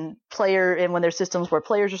 And when there's systems where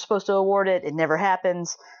players are supposed to award it, it never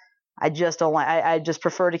happens. I just don't like. I just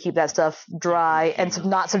prefer to keep that stuff dry and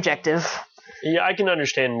not subjective. Yeah, I can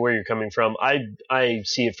understand where you're coming from. I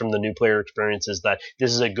see it from the new player experiences that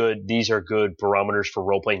these are good barometers for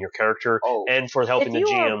role playing your character and for helping the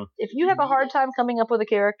GM. If you have a hard time coming up with a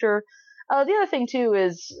character, the other thing too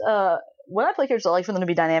is. When I play characters, I like for them to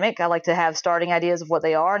be dynamic. I like to have starting ideas of what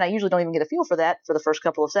they are, and I usually don't even get a feel for that for the first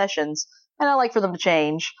couple of sessions, and I like for them to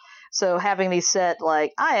change. So having these set,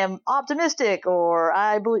 like, I am optimistic, or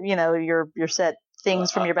I believe, your set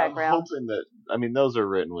things from your background. I'm hoping that, those are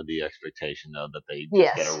written with the expectation, though, that they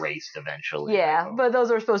get erased eventually. Yeah, but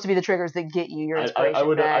those are supposed to be the triggers that get you your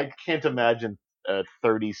inspiration back. I can't imagine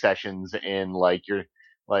 30 sessions in,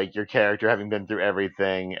 your character having been through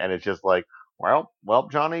everything, and it's just like, well,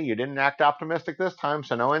 Johnny, you didn't act optimistic this time,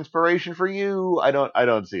 so no inspiration for you. I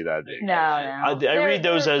don't see that. No. I read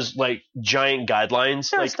those as like giant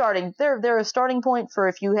guidelines. They're a starting point for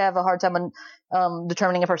if you have a hard time on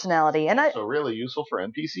determining a personality, and so really useful for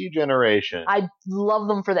NPC generation. I love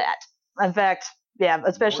them for that. In fact,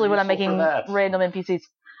 especially when I'm making random NPCs.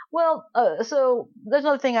 Well, so there's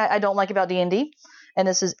another thing I don't like about D&D. And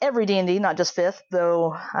this is every D&D, not just 5th,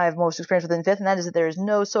 though I have most experience within 5th, and that is that there is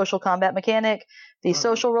no social combat mechanic. These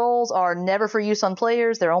social roles are never for use on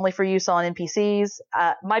players. They're only for use on NPCs.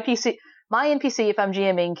 My NPC, if I'm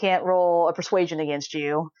GMing, can't roll a persuasion against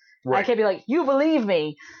you. Right. I can't be like, you believe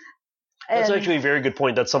me. That's actually a very good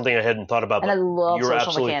point. That's something I hadn't thought about. And I love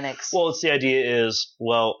social mechanics. Well, it's the idea is,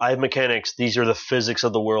 I have mechanics. These are the physics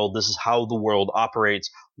of the world. This is how the world operates.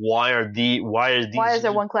 Why is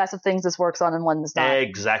there one class of things this works on and one that's not?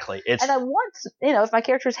 Exactly. And I want, if my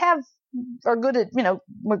characters are good at,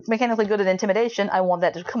 mechanically good at intimidation, I want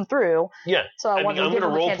that to come through. Yeah. So I'm going to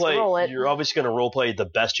roll it. You're obviously going to role play the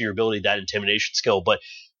best of your ability, that intimidation skill. But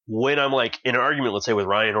when I'm like in an argument, let's say with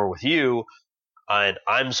Ryan or with you, and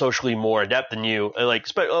I'm socially more adept than you, we'll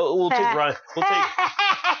take Ryan.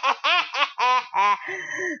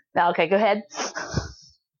 Okay, go ahead.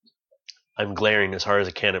 I'm glaring as hard as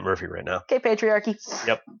I can at Murphy right now. Okay, patriarchy.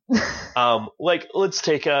 Yep. Let's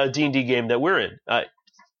take a D&D game that we're in.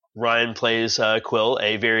 Ryan plays Quill,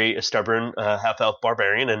 a very stubborn half-elf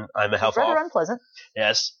barbarian, and I'm a half-elf. Rather unpleasant.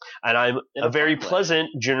 Yes, and I'm a very pleasant,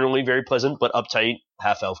 generally very pleasant, but uptight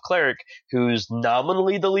half-elf cleric who's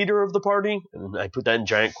nominally the leader of the party, and I put that in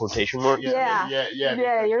giant quotation marks. Yeah,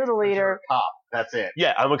 you're the leader. You're a cop. That's it.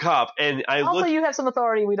 Yeah, I'm a cop, and you have some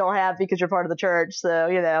authority we don't have because you're part of the church, so,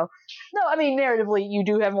 No, narratively, you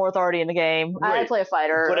do have more authority in the game. Right. I play a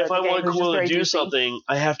fighter. But if I want Quill to do something,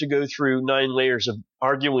 I have to go through 9 layers of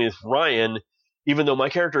arguing with Ryan, even though my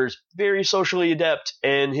character is very socially adept,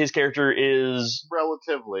 and his character is...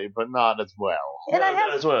 relatively, but not as well. And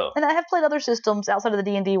I have played other systems outside of the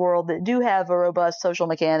D&D world that do have a robust social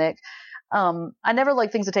mechanic. I never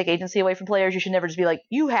like things that take agency away from players. You should never just be like,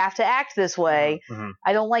 you have to act this way. Mm-hmm.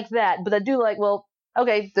 I don't like that. But I do like,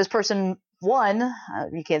 this person won.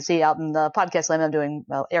 You can't see out in the podcast land, I'm doing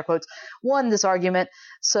air quotes, won this argument.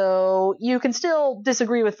 So you can still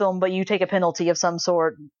disagree with them, but you take a penalty of some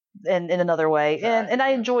sort in another way. And I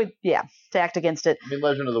enjoyed, to act against it. I mean,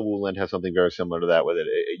 Legend of the Wooland has something very similar to that with it.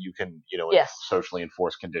 You can, Yes. socially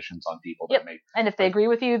enforce conditions on people Yep. that make. And if they agree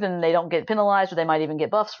with you, then they don't get penalized, or they might even get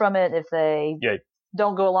buffs from it. If they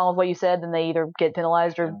don't go along with what you said, then they either get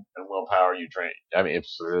penalized or. And willpower, you drain. I mean, if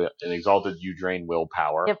an Exalted, you drain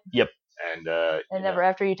willpower. Yep. And ever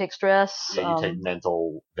after you take stress. Yeah, you take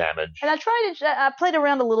mental damage. And I played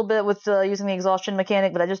around a little bit with using the exhaustion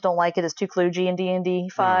mechanic, but I just don't like it. It's too kludgy in D&D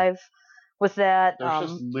 5 with that. There's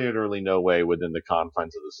just literally no way within the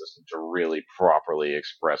confines of the system to really properly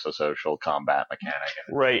express a social combat mechanic.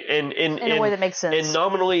 Right, and in a way that makes sense. And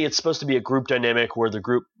nominally, it's supposed to be a group dynamic where the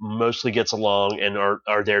group mostly gets along and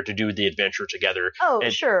are there to do the adventure together. Oh,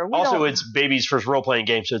 and sure. It's Baby's first role-playing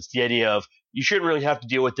game, so it's the idea of you shouldn't really have to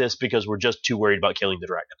deal with this because we're just too worried about killing the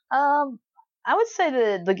dragon. I would say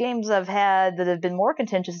that the games I've had that have been more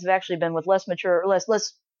contentious have actually been with less mature, less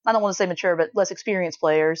I don't want to say mature, but less experienced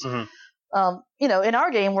players. Mm-hmm. In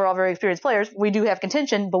our game, we're all very experienced players. We do have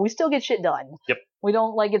contention, but we still get shit done. Yep. We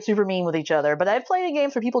don't get super mean with each other. But I've played in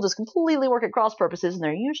games where people just completely work at cross purposes, and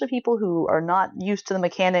they're usually people who are not used to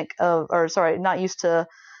the not used to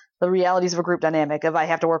the realities of a group dynamic. If I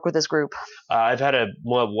have to work with this group, I've had a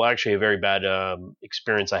very bad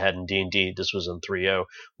experience I had in D&D. This was in 3.0.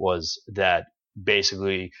 Was that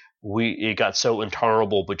basically it got so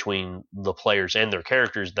intolerable between the players and their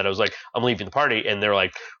characters that I was like, I'm leaving the party, and they're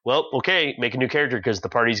like, well, okay, make a new character because the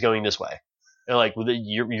party's going this way. And like,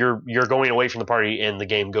 you're going away from the party, and the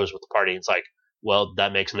game goes with the party. It's like, well,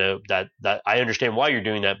 that makes that I understand why you're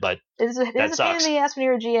doing that, but it's a pain sucks. in the ass when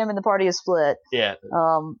you're a GM and the party is split. Yeah.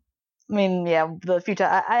 The few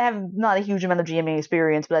times I have not a huge amount of GMing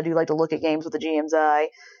experience, but I do like to look at games with the GM's eye.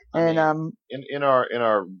 And in our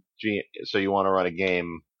so you want to run a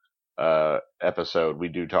game episode, we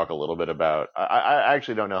do talk a little bit about. I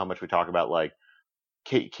actually don't know how much we talk about like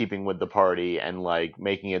keeping with the party and like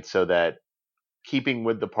making it so that keeping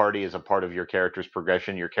with the party is a part of your character's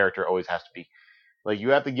progression. Your character always has to be like, you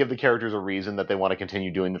have to give the characters a reason that they want to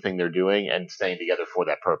continue doing the thing they're doing and staying together for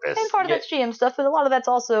that purpose. And part of that's GM stuff, but a lot of that's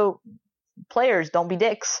also players. Don't be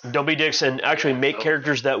dicks. Don't be dicks, and actually make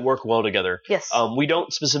characters that work well together. Yes. We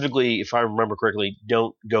don't specifically, if I remember correctly,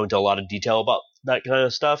 don't go into a lot of detail about that kind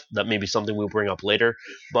of stuff. That may be something we'll bring up later.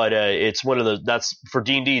 But it's one of the, that's for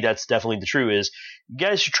D&D, that's definitely the true is you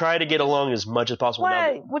guys should try to get along as much as possible.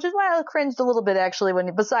 Which is why I cringed a little bit actually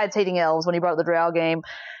besides hating elves when he brought up the Drow game.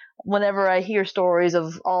 Whenever I hear stories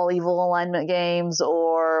of all evil alignment games,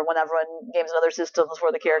 or whenever in games in other systems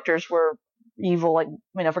where the characters were evil, like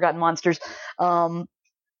Forgotten Monsters, it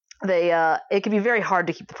can be very hard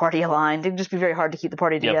to keep the party aligned. It can just be very hard to keep the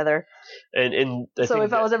party together. And so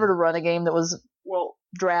if I was ever to run a game that was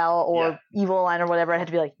Drow or evil aligned or whatever, I had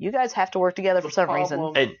to be like, you guys have to work together for some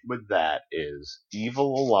reason. And with that is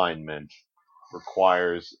evil alignment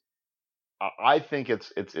requires. I think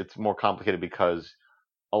it's more complicated because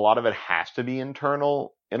a lot of it has to be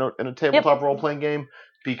internal in a tabletop role-playing game,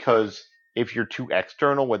 because if you're too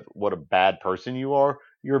external with what a bad person you are,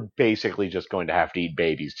 you're basically just going to have to eat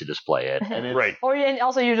babies to display it. And right. And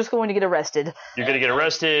also you're just going to get arrested. You're going to get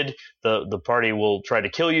arrested. The party will try to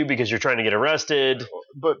kill you because you're trying to get arrested.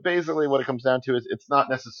 But basically what it comes down to is it's not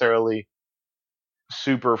necessarily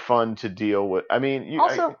super fun to deal with. I mean,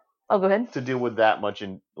 go ahead. To deal with that much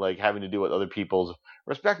and like having to deal with other people's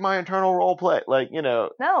respect my internal role play,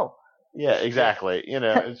 No. Yeah, exactly.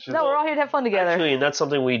 It's just no, we're all here to have fun together. Actually, and that's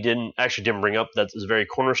something we didn't bring up. That is a very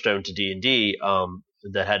cornerstone to D&D.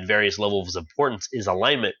 That had various levels of importance is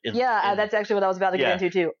alignment. That's actually what I was about to get into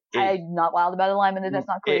too. I'm not wild about alignment if that's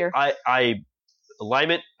not clear.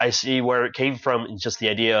 Alignment, I see where it came from. It's just the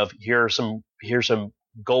idea of here's some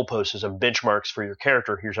goalposts, some benchmarks for your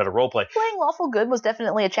character. Here's how to roleplay. Playing Lawful Good was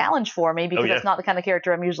definitely a challenge for me because that's not the kind of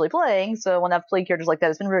character I'm usually playing. So when I've played characters like that,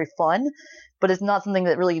 it's been very fun, but it's not something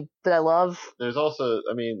that I love. There's also,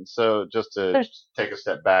 so just to take a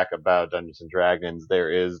step back about Dungeons and Dragons,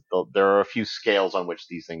 there are a few scales on which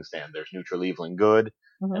these things stand. There's neutral, evil, and good,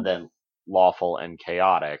 and then lawful and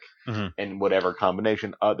chaotic in whatever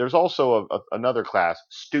combination. There's also another class,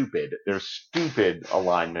 stupid. There's stupid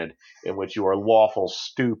alignment in which you are lawful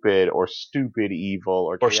stupid or stupid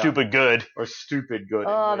evil or stupid good. Or stupid good.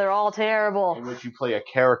 Oh, they're all terrible. In which you play a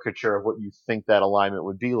caricature of what you think that alignment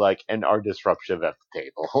would be like and are disruptive at the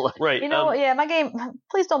table. Right. My game,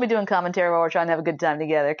 please don't be doing commentary while we're trying to have a good time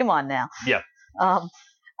together. Come on now. Yeah.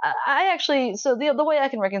 I actually, so the way I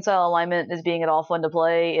can reconcile alignment as being at all fun to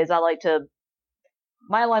play is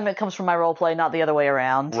my alignment comes from my role play, not the other way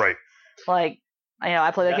around. Right. Like,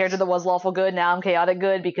 I played a character that was lawful good. Now I'm chaotic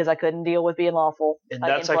good because I couldn't deal with being lawful. And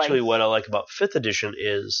that's actually what I like about 5th edition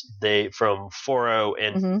is they, from 4.0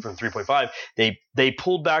 and from 3.5, they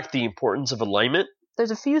pulled back the importance of alignment.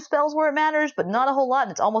 There's a few spells where it matters, but not a whole lot,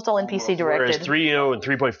 and it's almost all NPC directed. Whereas 3.0 and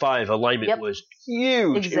 3.5 alignment was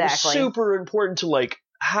huge. Exactly. It was super important to like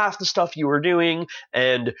half the stuff you were doing,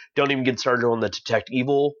 and don't even get started on the detect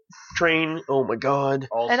evil train. Oh my god.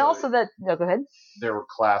 Also that go ahead. There were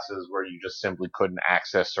classes where you just simply couldn't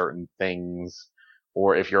access certain things,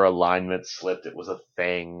 or if your alignment slipped, it was a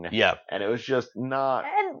thing. Yeah. And it was just not.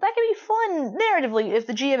 And that can be fun narratively if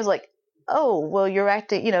the GM is like, oh, well, you're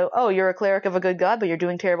acting, you're a cleric of a good god, but you're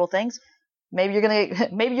doing terrible things. Maybe you're gonna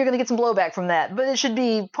get some blowback from that, but it should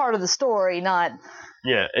be part of the story, not.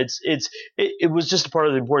 Yeah, it was just a part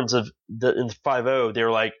of the importance of in 5.0. They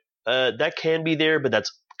were like, that can be there, but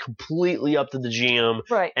that's completely up to the GM.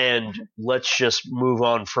 Right. And let's just move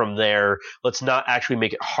on from there. Let's not actually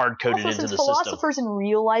make it hard coded into the system. Philosophers in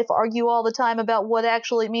real life argue all the time about what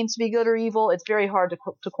actually it means to be good or evil, it's very hard to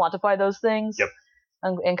quantify those things. Yep.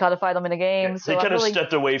 And codify them in a game. So they kind of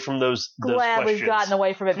stepped away from those glad questions. We've gotten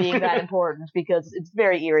away from it being that important because it's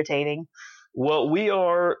very irritating. Well, we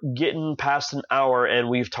are getting past an hour, and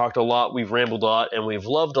we've talked a lot, we've rambled a lot, and we've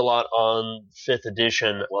loved a lot on 5th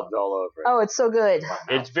edition. Loved all over it. Oh, it's so good.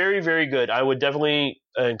 It's very, very good. I would definitely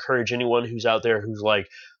encourage anyone who's out there who's like,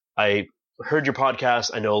 I heard your podcast,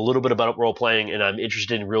 I know a little bit about role-playing, and I'm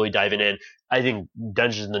interested in really diving in. I think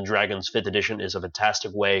Dungeons & Dragons 5th edition is a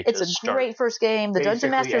fantastic way to start. Great first game. The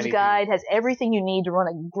Dungeon Master's Guide has everything you need to run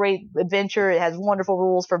a great adventure. It has wonderful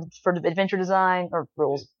rules for adventure design, or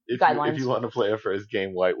rules, guidelines. If you want to play a first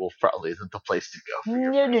game, White Wolf probably isn't the place to go.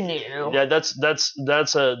 No. Yeah, that's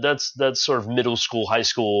sort of middle school, high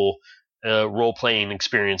school role-playing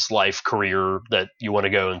experience, life, career that you want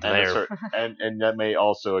to go into there. And that may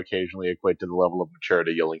also occasionally equate to the level of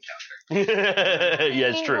maturity you'll encounter. Yeah,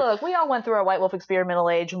 it's true. Look, we all went through our White Wolf experimental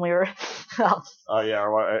age when we were... Oh, yeah.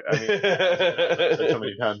 I mean, so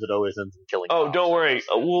many times it always ends in killing. Oh, don't worry.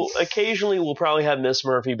 We'll probably have Miss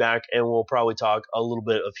Murphy back, and we'll probably talk a little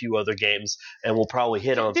bit, a few other games, and we'll probably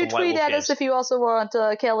hit on some White Wolf games. Do tweet at us if you also want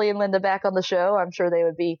Kelly and Linda back on the show. I'm sure they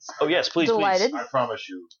would be delighted. Please. I promise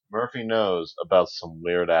you, Murphy knows about some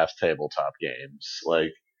weird-ass tabletop games.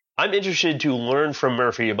 Like, I'm interested to learn from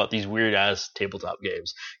Murphy about these weird-ass tabletop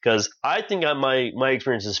games, because I think my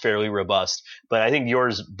experience is fairly robust, but I think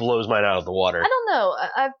yours blows mine out of the water. I don't know.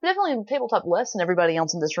 I've definitely tabletop less than everybody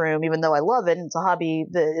else in this room, even though I love it, and it's a hobby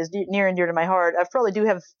that is near and dear to my heart. I probably do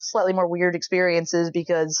have slightly more weird experiences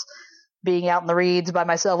because being out in the reeds by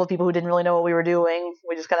myself with people who didn't really know what we were doing,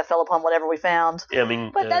 we just kind of fell upon whatever we found. Yeah, I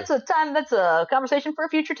mean, but that's a conversation for a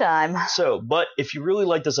future time. But if you really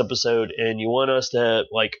like this episode and you want us to,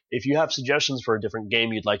 if you have suggestions for a different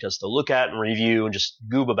game you'd like us to look at and review and just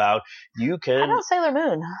goob about, you can. How about Sailor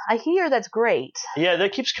Moon? I hear that's great. Yeah,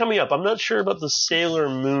 that keeps coming up. I'm not sure about the Sailor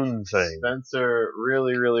Moon thing. Spencer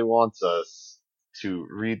really, really wants us to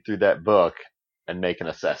read through that book and make an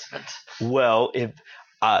assessment. Well,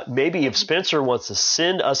 maybe if Spencer wants to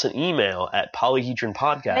send us an email at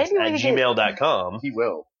polyhedronpodcast@gmail.com. He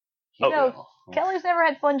will. Kelly's never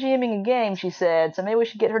had fun GMing a game, she said, so maybe we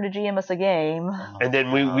should get her to GM us a game. And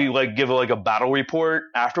then we give a battle report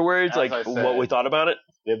afterwards, what we thought about it.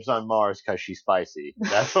 Dibs on Mars because she's spicy.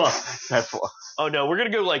 That's what. Oh no, we're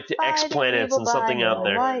gonna go to X planets and something out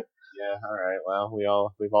there. Right. Yeah, all right.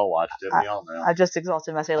 Well, we've all watched it. We all know. I've just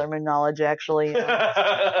exhausted my Sailor Moon knowledge, actually.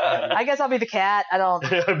 I guess I'll be the cat. I don't.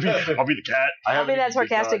 I'll be the cat. I'll be that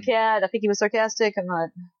sarcastic cat. I think he was sarcastic. I'm not.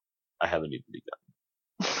 I haven't even begun.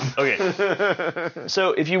 Okay.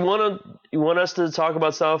 So if you want us to talk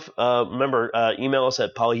about stuff, remember, email us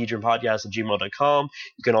at polyhedronpodcast@gmail.com.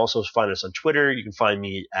 You can also find us on Twitter. You can find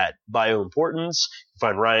me at BioImportance. You can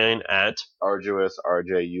find Ryan at Arduous,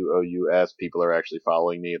 RJUOUS. People are actually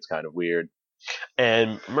following me. It's kind of weird.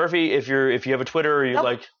 And Murphy, if you have a Twitter, or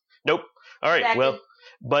you're nope. All right. Exactly. Well.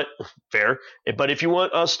 But fair. But if you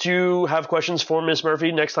want us to have questions for Miss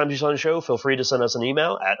Murphy next time she's on the show, feel free to send us an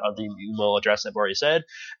email at the email address I've already said.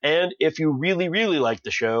 And if you really, really like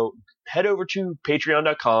the show, head over to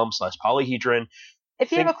patreon.com/polyhedron.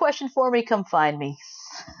 If you have a question for me, come find me.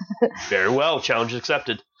 Very well. Challenge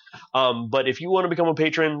accepted. But if you want to become a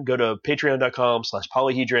patron, go to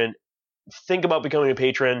patreon.com/polyhedron. Think about becoming a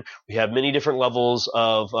patron. We have many different levels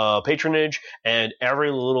of patronage, and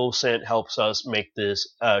every little cent helps us make this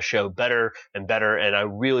show better and better, and I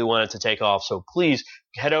really want it to take off. So please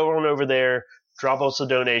head over there, drop us a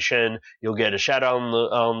donation. You'll get a shout out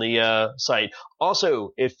on the site.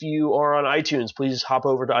 Also, if you are on iTunes, please hop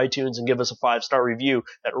over to iTunes and give us a 5-star review.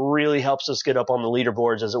 That really helps us get up on the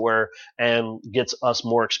leaderboards, as it were, and gets us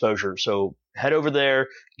more exposure. So head over there,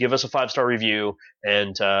 give us a 5-star review,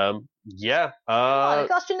 and yeah. It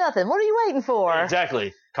cost you nothing. What are you waiting for?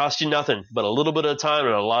 Exactly. Cost you nothing, but a little bit of time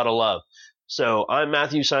and a lot of love. So I'm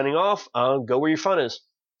Matthew signing off. Go where your fun is.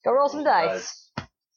 Go roll some dice.